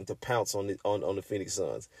waiting to pounce on the Phoenix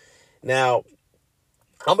Suns. Now,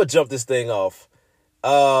 I'm going to jump this thing off.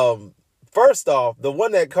 First off, the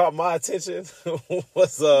one that caught my attention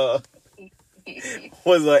was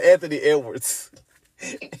Anthony Edwards.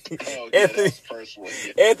 Anthony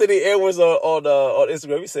Edwards on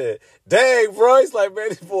Instagram. He said, "Dang, bro." He's like, "Man,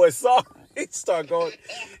 this boy is sorry." He start going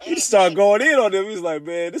in on them. He's like,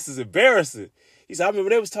 "Man, this is embarrassing." He said, "I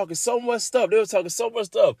remember they was talking so much stuff.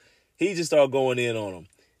 He just started going in on them.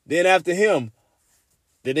 Then after him,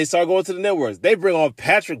 then they start going to the networks. They bring on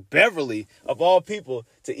Patrick Beverley, of all people,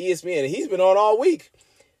 to ESPN, and he's been on all week.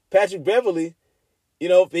 Patrick Beverley, he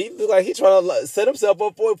look like he's trying to set himself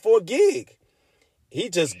up for a gig. He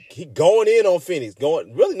going in on Phoenix.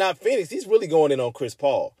 Really not Phoenix. He's really going in on Chris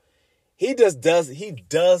Paul. He does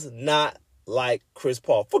not like Chris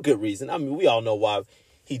Paul for good reason. I mean, we all know why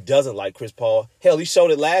he doesn't like Chris Paul. Hell, he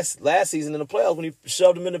showed it last season in the playoffs when he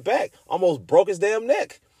shoved him in the back. Almost broke his damn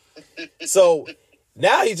neck. So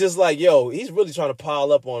now he's just like, he's really trying to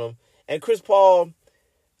pile up on him. And Chris Paul,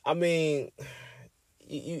 I mean,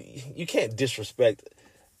 you can't disrespect.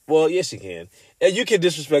 Well, yes, you can. And you can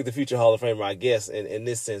disrespect the future Hall of Famer, I guess, in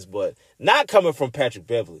this sense, but not coming from Patrick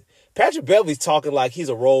Beverley. Patrick Beverley's talking like he's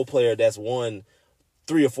a role player that's won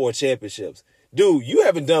 3 or 4 championships. Dude, you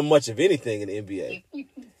haven't done much of anything in the NBA.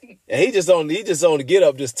 And he just on the get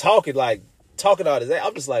up just talking out his ass.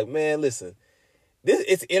 I'm just like, man, listen.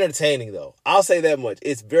 It's entertaining, though. I'll say that much.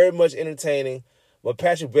 It's very much entertaining, but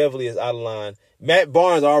Patrick Beverley is out of line. Matt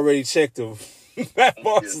Barnes already checked him. Matt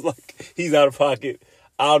Barnes is like, he's out of pocket.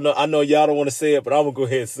 I know y'all don't want to say it, but I'm going to go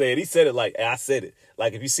ahead and say it. He said it like, I said it.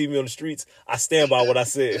 Like, if you see me on the streets, I stand by what I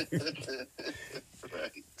said.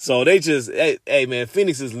 So they just, hey, man,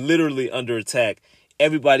 Phoenix is literally under attack.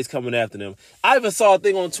 Everybody's coming after them. I even saw a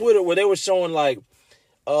thing on Twitter where they were showing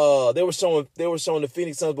they were showing the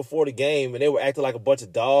Phoenix Suns before the game, and they were acting like a bunch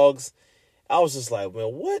of dogs. I was just like,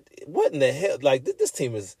 man, what in the hell? Like, this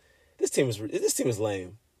team is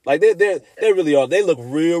lame. Like they really are. They look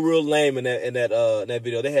real lame in that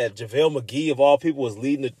video. They had JaVale McGee of all people was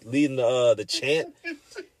leading the chant.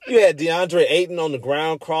 You had DeAndre Ayton on the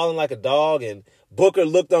ground crawling like a dog, and Booker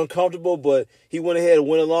looked uncomfortable, but he went ahead and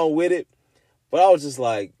went along with it. But I was just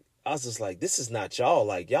like, this is not y'all.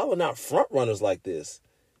 Like, y'all are not front runners like this.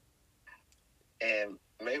 And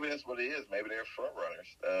maybe that's what it is. Maybe they're front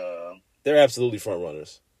runners. They're absolutely front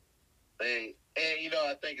runners. I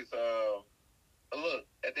think it's look,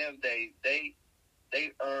 at the end of the day,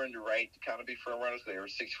 they earned the right to kind of be front runners. They were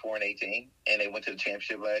 64-18, and they went to the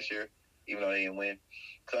championship last year, even though they didn't win.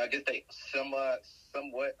 So I guess they somewhat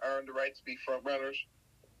earned the right to be front runners.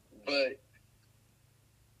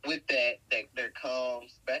 But with that, there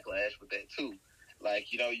comes backlash with that too.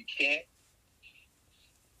 Like, you know, you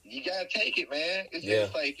gotta take it, man. It's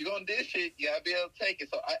just like, if you're gonna dish it, you gotta be able to take it.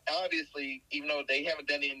 So obviously, even though they haven't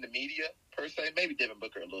done it in the media per se, maybe Devin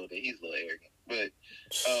Booker a little bit. He's a little arrogant, but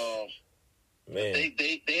man,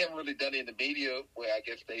 they haven't really done it in the media where I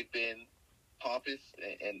guess they've been pompous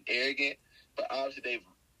and arrogant. But obviously,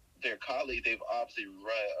 their colleagues, they've obviously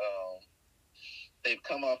they've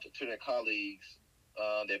come off to their colleagues,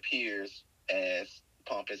 their peers, as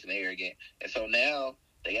pompous and arrogant, and so now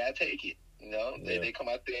they gotta take it. You know, they come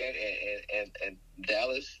out there and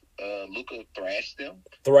Dallas, Luka thrashed them.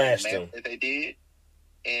 That they did,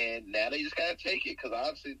 and now they just gotta take it because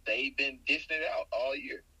obviously they've been dishing it out all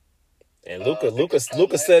year. And Luka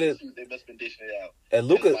said it. They must have been dishing it out. And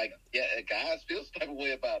Luka, guys feel some type of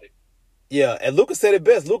way about it. Yeah, and Luka said it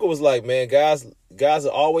best. Luka was like, "Man, guys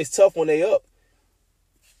are always tough when they up."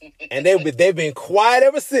 And they've been quiet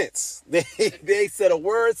ever since. They said a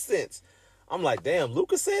word since. I'm like, damn,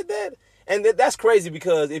 Luka said that, and that's crazy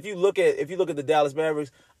because if you look at the Dallas Mavericks,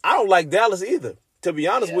 I don't like Dallas either. To be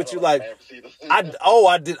honest with you, like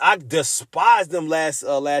I despised them last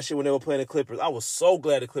year when they were playing the Clippers. I was so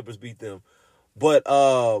glad the Clippers beat them, but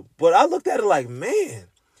I looked at it like, man,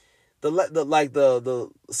 the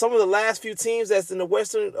some of the last few teams that's in the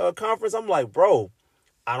Western Conference, I'm like, bro.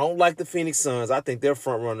 I don't like the Phoenix Suns. I think they're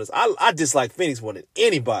front runners. I dislike Phoenix more than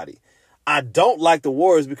anybody. I don't like the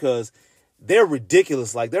Warriors because they're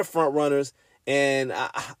ridiculous. Like, they're front runners, and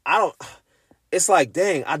I don't. It's like,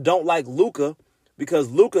 dang, I don't like Luka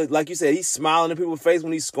because Luka, like you said, he's smiling in people's face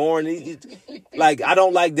when he's scoring. Like, I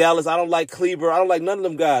don't like Dallas. I don't like Kleber. I don't like none of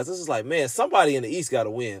them guys. This is like, man, somebody in the East got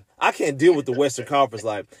to win. I can't deal with the Western Conference.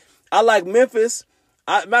 Like, I like Memphis.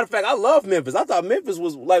 Matter of fact, I love Memphis. I thought Memphis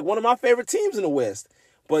was like one of my favorite teams in the West.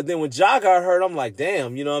 But then when Ja got hurt, I'm like,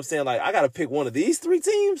 damn, you know what I'm saying? Like, I got to pick one of these three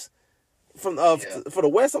teams for the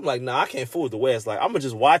West. I'm like, nah, I can't fool with the West. Like, I'm going to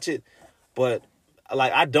just watch it. But,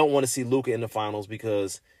 like, I don't want to see Luka in the finals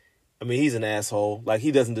because, I mean, he's an asshole. Like,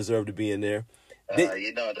 he doesn't deserve to be in there.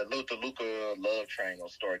 You know, the Luka love train will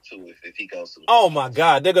start, too, if he goes to the finals. My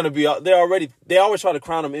God. They're going to be – they always try to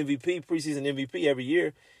crown him MVP, preseason MVP every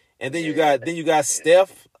year. And then you got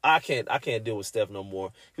Steph. I can't deal with Steph no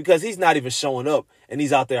more because he's not even showing up and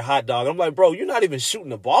he's out there hot dog. I'm like, bro, you're not even shooting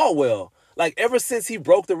the ball well. Like, ever since he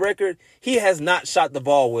broke the record, he has not shot the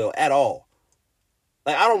ball well at all.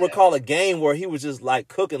 Like, I don't recall a game where he was just like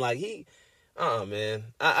cooking. Like, man,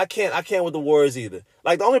 I can't with the Warriors either.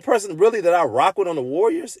 Like, the only person really that I rock with on the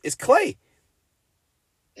Warriors is Klay.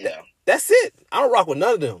 Yeah, that's it. I don't rock with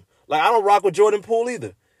none of them. Like, I don't rock with Jordan Poole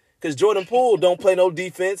either. Because Jordan Poole don't play no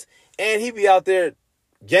defense, and he be out there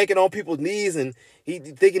yanking on people's knees, and he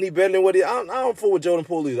thinking he better than what he. I don't fool with Jordan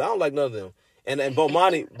Poole either. I don't like none of them. And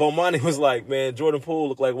Bomani was like, man, Jordan Poole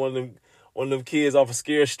looked like one of them kids off of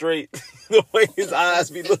Scared Straight. The way his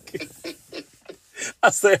eyes be looking.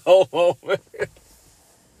 I say, hold on, man.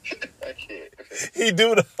 I can't. He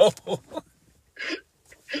do though.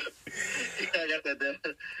 He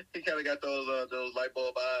kind of got those light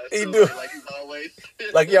bulb eyes. He do.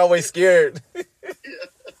 Like he always scared.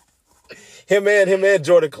 Him and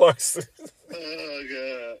Jordan Clarkson. Oh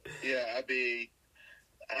God, yeah. I mean,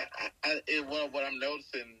 what I'm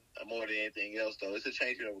noticing more than anything else, though, it's a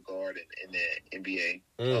changing of guard in the NBA,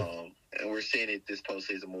 and we're seeing it this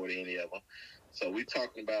postseason more than any of them. So we're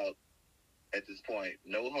talking about at this point,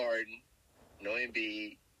 no Harden, no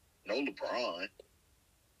Embiid, no LeBron.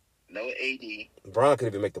 No AD. LeBron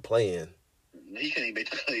couldn't even make the play-in. He couldn't even make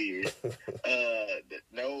the play-in.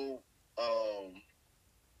 No.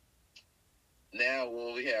 Now,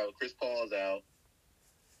 we have Chris Paul's out.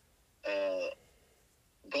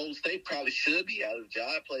 Golden State probably should be out. If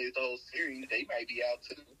Ja plays the whole series, they might be out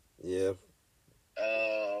too. Yeah.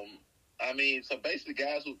 I mean, so basically,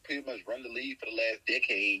 guys who pretty much run the league for the last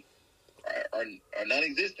decade are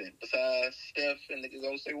non-existent. Besides Steph and the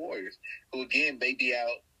Golden State Warriors, who again may be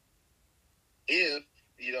out. If,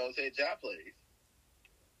 say Ja plays.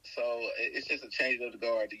 So it's just a change of the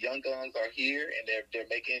guard. The young guns are here, and they're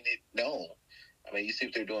making it known. I mean, you see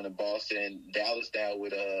what they're doing in Boston, Dallas now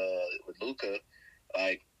with Luka.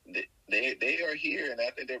 Like, they are here, and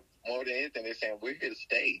I think they're more than anything, they're saying, we're here to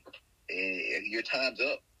stay. And your time's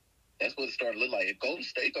up. That's what it's starting to look like. If Golden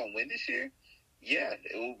State don't win this year, yeah,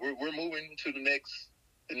 we're moving to the next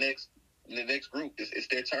group. It's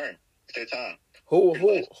their turn. It's their time.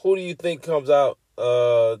 Who do you think comes out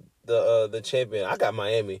the champion? I got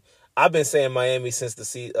Miami. I've been saying Miami since the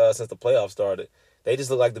playoffs started. They just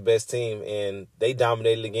look like the best team, and they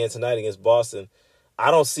dominated again tonight against Boston.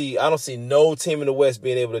 I don't see no team in the West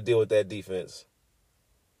being able to deal with that defense.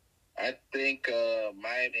 I think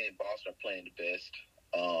Miami and Boston are playing the best.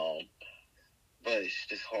 But it's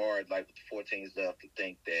just hard, like with the 4 teams left, to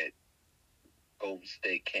think that Golden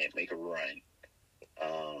State can't make a run.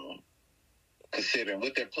 Considering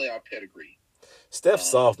with their playoff pedigree. Steph's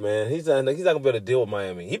soft, man. He's not gonna be able to deal with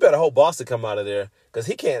Miami. He better hope Boston come out of there because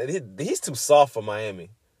he can't. He's too soft for Miami.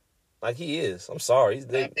 Like he is. I'm sorry. I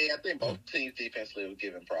think both teams defensively were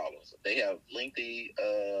giving problems. They have lengthy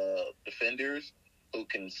defenders who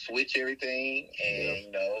can switch everything,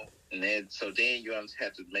 and and then you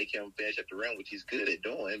have to make him finish at the rim, which he's good at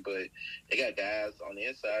doing. But they got guys on the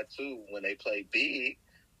inside too when they play big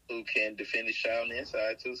who can defend the shot on the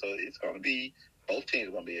inside too. So it's going to be both teams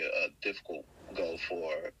are going to be a difficult goal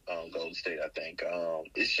for Golden State. I think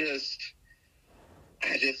it's just.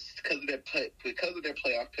 Because of their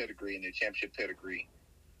playoff pedigree and their championship pedigree,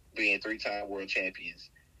 being 3-time world champions,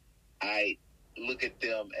 I look at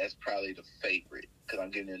them as probably the favorite because I'm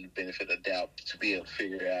giving them the benefit of the doubt to be able to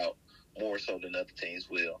figure it out more so than other teams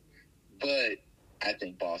will. But I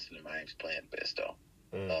think Boston and Miami's playing the best though.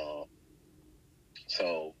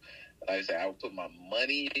 So, like I said, I would put my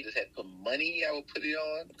money. I just had to put money. I would put it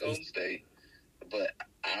on Golden State, but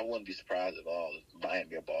I wouldn't be surprised at all if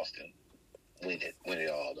Miami or Boston win it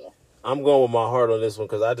all though. I'm going with my heart on this one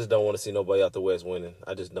because I just don't want to see nobody out the West winning.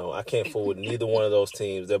 I just don't. I can't fool with neither one of those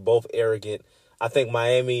teams. They're both arrogant. I think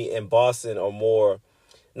Miami and Boston are more,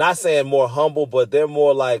 not saying more humble, but they're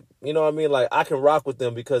more like, you know what I mean? Like I can rock with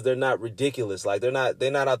them because they're not ridiculous. Like they're not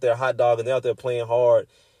out there hot dogging. They're out there playing hard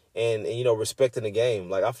and respecting the game.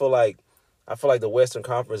 Like I feel like the Western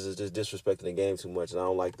Conference is just disrespecting the game too much, and I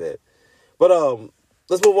don't like that. But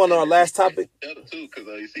let's move on to our last topic. Too, because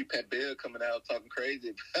you see Pat Beal coming out talking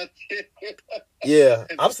crazy about it. Yeah,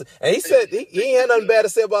 and he said he ain't had nothing bad to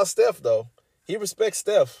say about Steph though. He respects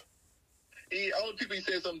Steph. Only people he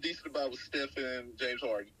said something decent about was Steph and James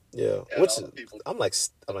Harden. Yeah, I'm like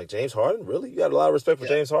James Harden. Really, you got a lot of respect for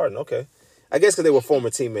James Harden. Okay, I guess because they were former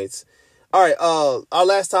teammates. All right, our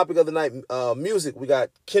last topic of the night, music. We got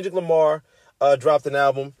Kendrick Lamar dropped an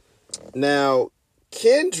album. Now,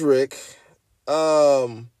 Kendrick.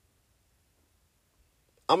 I'm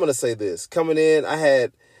gonna say this. Coming in, I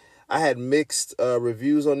had mixed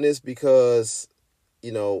reviews on this because,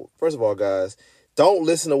 first of all, guys, don't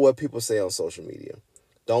listen to what people say on social media.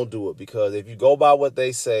 Don't do it because if you go by what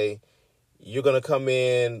they say, you're gonna come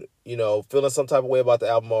in, feeling some type of way about the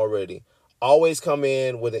album already. Always come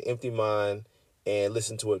in with an empty mind and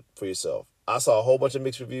listen to it for yourself. I saw a whole bunch of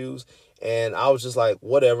mixed reviews, and I was just like,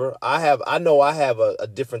 whatever. I know I have a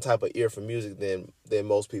different type of ear for music than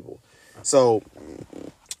most people. So,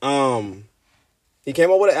 he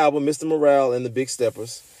came out with an album, Mr. Morale and the Big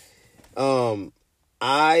Steppers.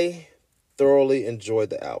 I thoroughly enjoyed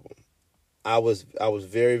the album. I was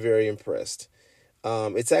very, very impressed.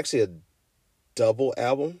 It's actually a double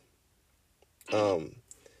album.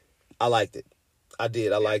 I liked it. I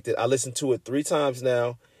did. I liked it. I listened to it 3 times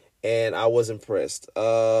now, and I was impressed.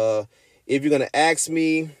 If you're going to ask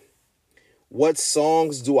me what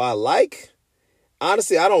songs do I like,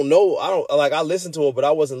 honestly, I don't know. I listened to it, but I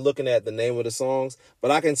wasn't looking at the name of the songs. But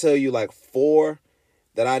I can tell you 4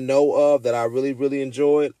 that I know of that I really, really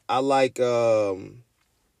enjoyed. I like the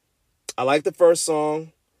first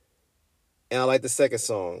song, and I like the second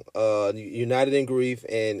song, United in Grief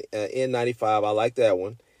and N95. I like that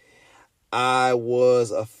one. I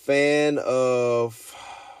was a fan of,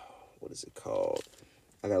 what is it called?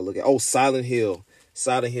 I gotta look at. Silent Hill.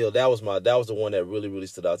 Silent Hill. That was the one that really, really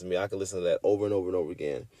stood out to me. I could listen to that over and over and over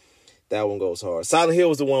again. That one goes hard. Silent Hill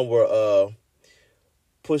was the one where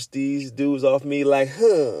push these dudes off me like,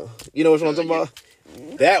 huh? You know what I'm talking about?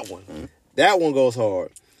 That one. That one goes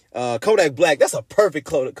hard. Kodak Black. That's a perfect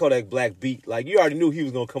Kodak Black beat. Like you already knew he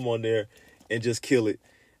was gonna come on there and just kill it.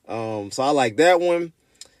 So I like that one.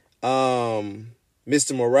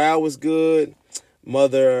 Mr. Morale was good.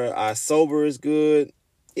 Mother I Sober is good.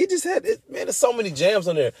 He just had it, man. There's so many jams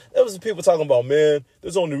on there. There was people talking about, man,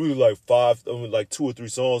 there's only really 2 or 3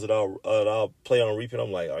 songs that I'll play on repeat.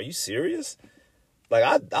 I'm like, are you serious? Like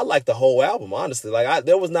I like the whole album, honestly. Like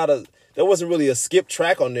there wasn't really a skip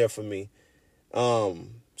track on there for me.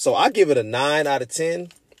 So I give it a 9 out of 10,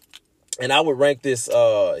 and I would rank this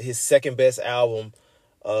his second best album.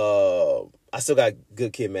 I still got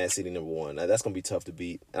Good Kid, Mad City number 1. Now, that's gonna be tough to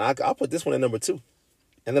beat, and I'll put this one at number 2,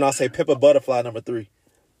 and then I'll say Pimp a Butterfly number 3.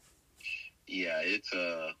 Yeah, it's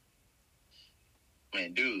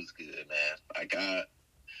man, dude's good, man. I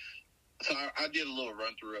did a little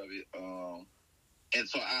run through of it, and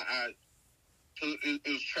so I So it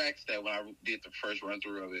was tracks that when I did the first run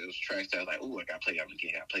through of it, it was tracks that I was like, oh, I gotta play that one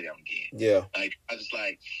again. I play that one again. Yeah. Like I just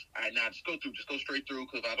like, all right, now just go straight through.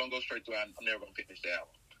 Because if I don't go straight through, I'm never gonna finish the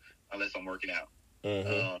album unless I'm working out. Mm-hmm.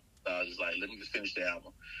 So I was just like, let me just finish the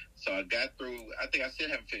album. So I got through. I think I still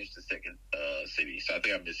haven't finished the second CD. So I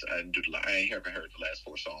think I didn't do I ain't haven't heard the last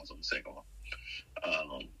 4 songs on the second one.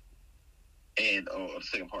 Or the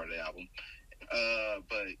second part of the album.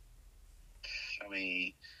 But I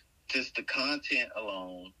mean, just the content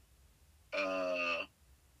alone,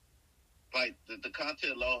 like the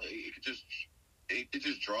content alone, it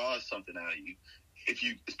just draws something out of you. If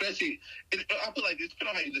you, especially, I feel like it's depending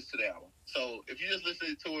on how you listen to the album. So if you just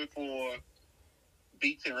listen to it for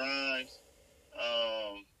beats and rhymes,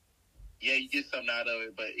 yeah, you get something out of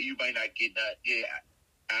it, but you might not get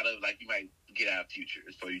out of, like, you might get out of Future.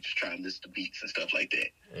 So you just try and listen to beats and stuff like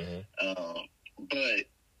that. Mm-hmm. But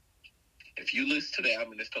if you listen to the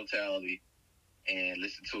album in its totality and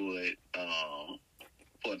listen to it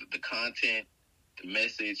for the content, the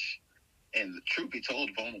message, and the truth be told,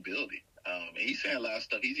 the vulnerability. He's saying a lot of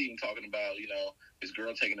stuff. He's even talking about, his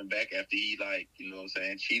girl taking him back after he, like,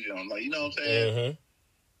 cheated on him. Like, you know what I'm saying?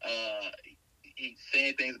 Mm-hmm. He's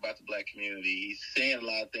saying things about the black community. He's saying a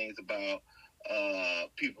lot of things about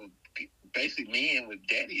people, basically men with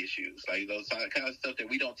daddy issues. Like, those kind of stuff that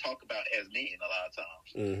we don't talk about as men a lot of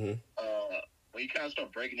times. Mm-hmm. When you kind of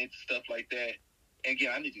start breaking into stuff like that, and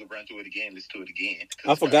again, I need to go run through it again, listen to it again.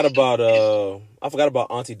 I forgot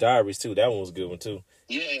about Auntie Diaries too. That one was a good one too.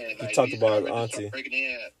 Yeah, like, he talked about Auntie. Breaking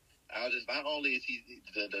in, I was just, not only is he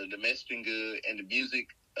the messaging good and the music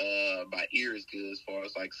by ear is good as far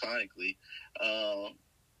as, like, sonically.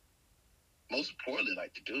 Most importantly,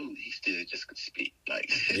 like, the dude, he still just could speak.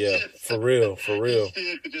 Like, yeah, for real. He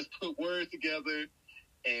still could just put words together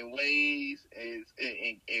in ways and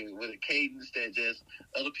with a cadence that just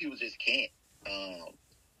other people just can't.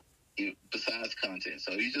 Besides content,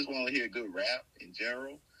 so you just want to hear good rap in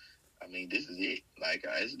general. I mean, this is it. Like,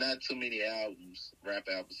 it's not too many rap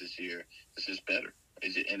albums this year. It's just better.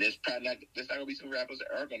 And there's probably not. There's not gonna be some rappers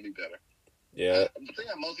that are gonna be better. Yeah. The thing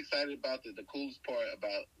I'm most excited about, the coolest part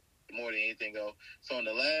about more than anything else. So in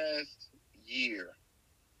the last year,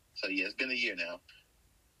 so yeah, it's been a year now.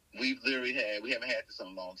 We haven't had this in a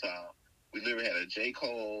long time. We literally had a J.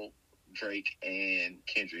 Cole, Drake, and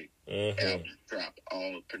Kendrick album drop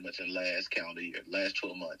all pretty much in the last calendar year, last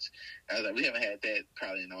 12 months. I was like, we haven't had that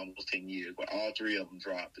probably in almost 10 years, but all 3 of them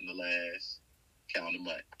dropped in the last calendar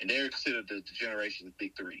month. And they're considered the generation's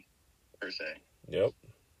big 3, per se. Yep.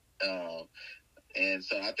 And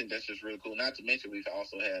so I think that's just really cool. Not to mention, we've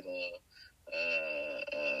also had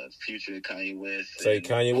Future, Kanye West. Say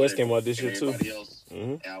Kanye West came out this year too. Everybody else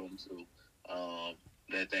album too.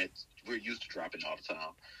 That we're used to dropping all the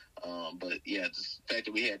time. But yeah, just the fact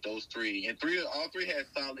that we had those 3, and all three had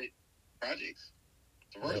solid projects.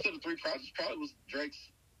 The worst of the 3 projects probably was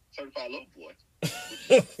Drake's Certified Lover Boy.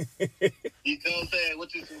 You know what I'm saying?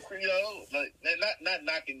 Which is, like, not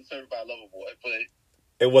knocking Certified Lover Boy, but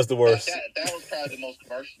it was the worst. That was probably the most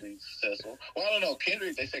commercially successful. Well, I don't know.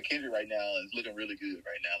 They said Kendrick right now is looking really good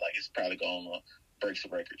right now. Like, it's probably going to break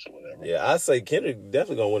some records or whatever. Yeah, I say Kendrick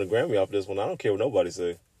definitely going to win a Grammy off this one. I don't care what nobody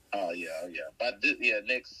say. Oh, yeah. But,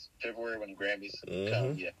 next February when the Grammys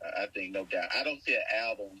come, yeah, I think no doubt. I don't see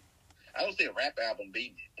a rap album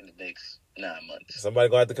beating it in the next 9 months. Somebody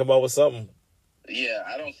going to have to come out with something. Yeah,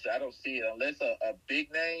 I don't see it unless a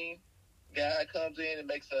big name guy comes in and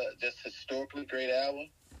makes a just historically great album,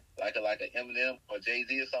 like a Eminem or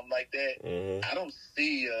Jay-Z or something like that. I don't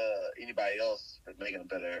see anybody else making a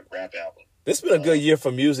better rap album. This has been a good year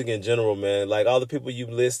for music in general, man. Like, all the people you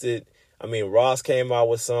listed. I mean, Ross came out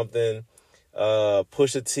with something.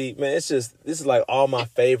 Pusha T, man, this is like all my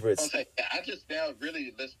favorites. I just now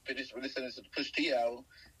really finished listening to the Pusha T album,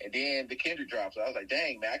 and then the Kendrick drops. So I was like,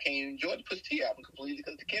 dang, man, I can't even enjoy the Pusha T album completely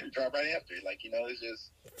because the Kendrick dropped right after it. Like, it's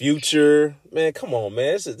just Future, man. Come on,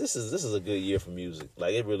 man. This is a good year for music.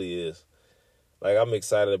 Like, it really is. Like, I'm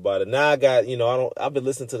excited about it. Now I got, I've been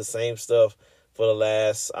listening to the same stuff for the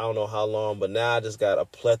last, I don't know how long, but now I just got a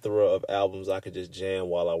plethora of albums I could just jam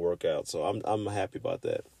while I work out. So I'm happy about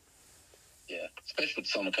that. Yeah, especially with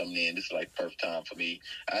summer coming in, this is like perfect time for me.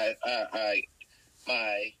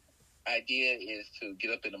 My idea is to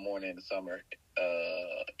get up in the morning in the summer,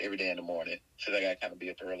 every day in the morning, so I gotta kind of be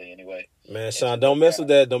up early anyway. Man, Sean, don't mess with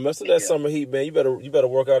that. Don't mess with that summer heat, man. You better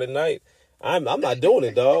work out at night. I'm not doing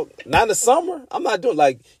it, dog. Not in the summer. I'm not doing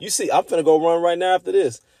like you see. I'm finna go run right now after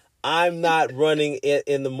this. I'm not running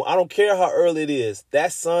in the. I don't care how early it is.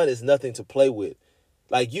 That sun is nothing to play with.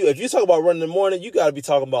 Like, if you talk about running in the morning, you got to be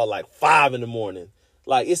talking about like 5 in the morning.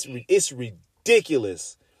 Like, it's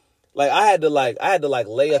ridiculous. Like I had to lay a I would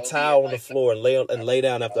be towel in on the Lifetime. floor and lay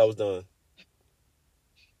down after I was done.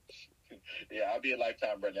 Yeah, I'll be in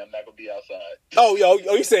Lifetime, Brittany. I'm not gonna be outside. Oh,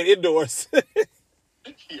 you said indoors.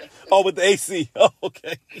 Yeah, Oh, with the AC. Oh,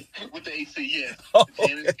 okay. with the AC. Yeah, Oh,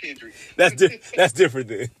 Janice okay. Kendrick. That's different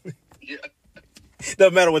then. Yeah,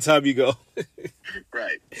 Doesn't matter what time you go.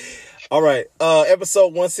 right. All right. Episode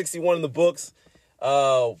 161 in the books.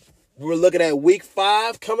 We're looking at week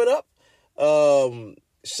 5 coming up.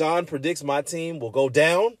 Sean predicts my team will go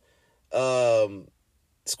down.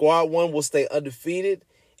 Squad 1 will stay undefeated.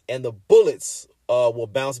 And the Bullets will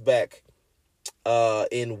bounce back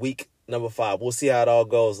in week number 5. We'll see how it all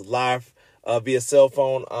goes. Live via cell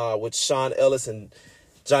phone with Sean Ellis and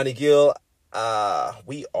Johnny Gill.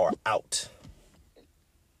 We are out.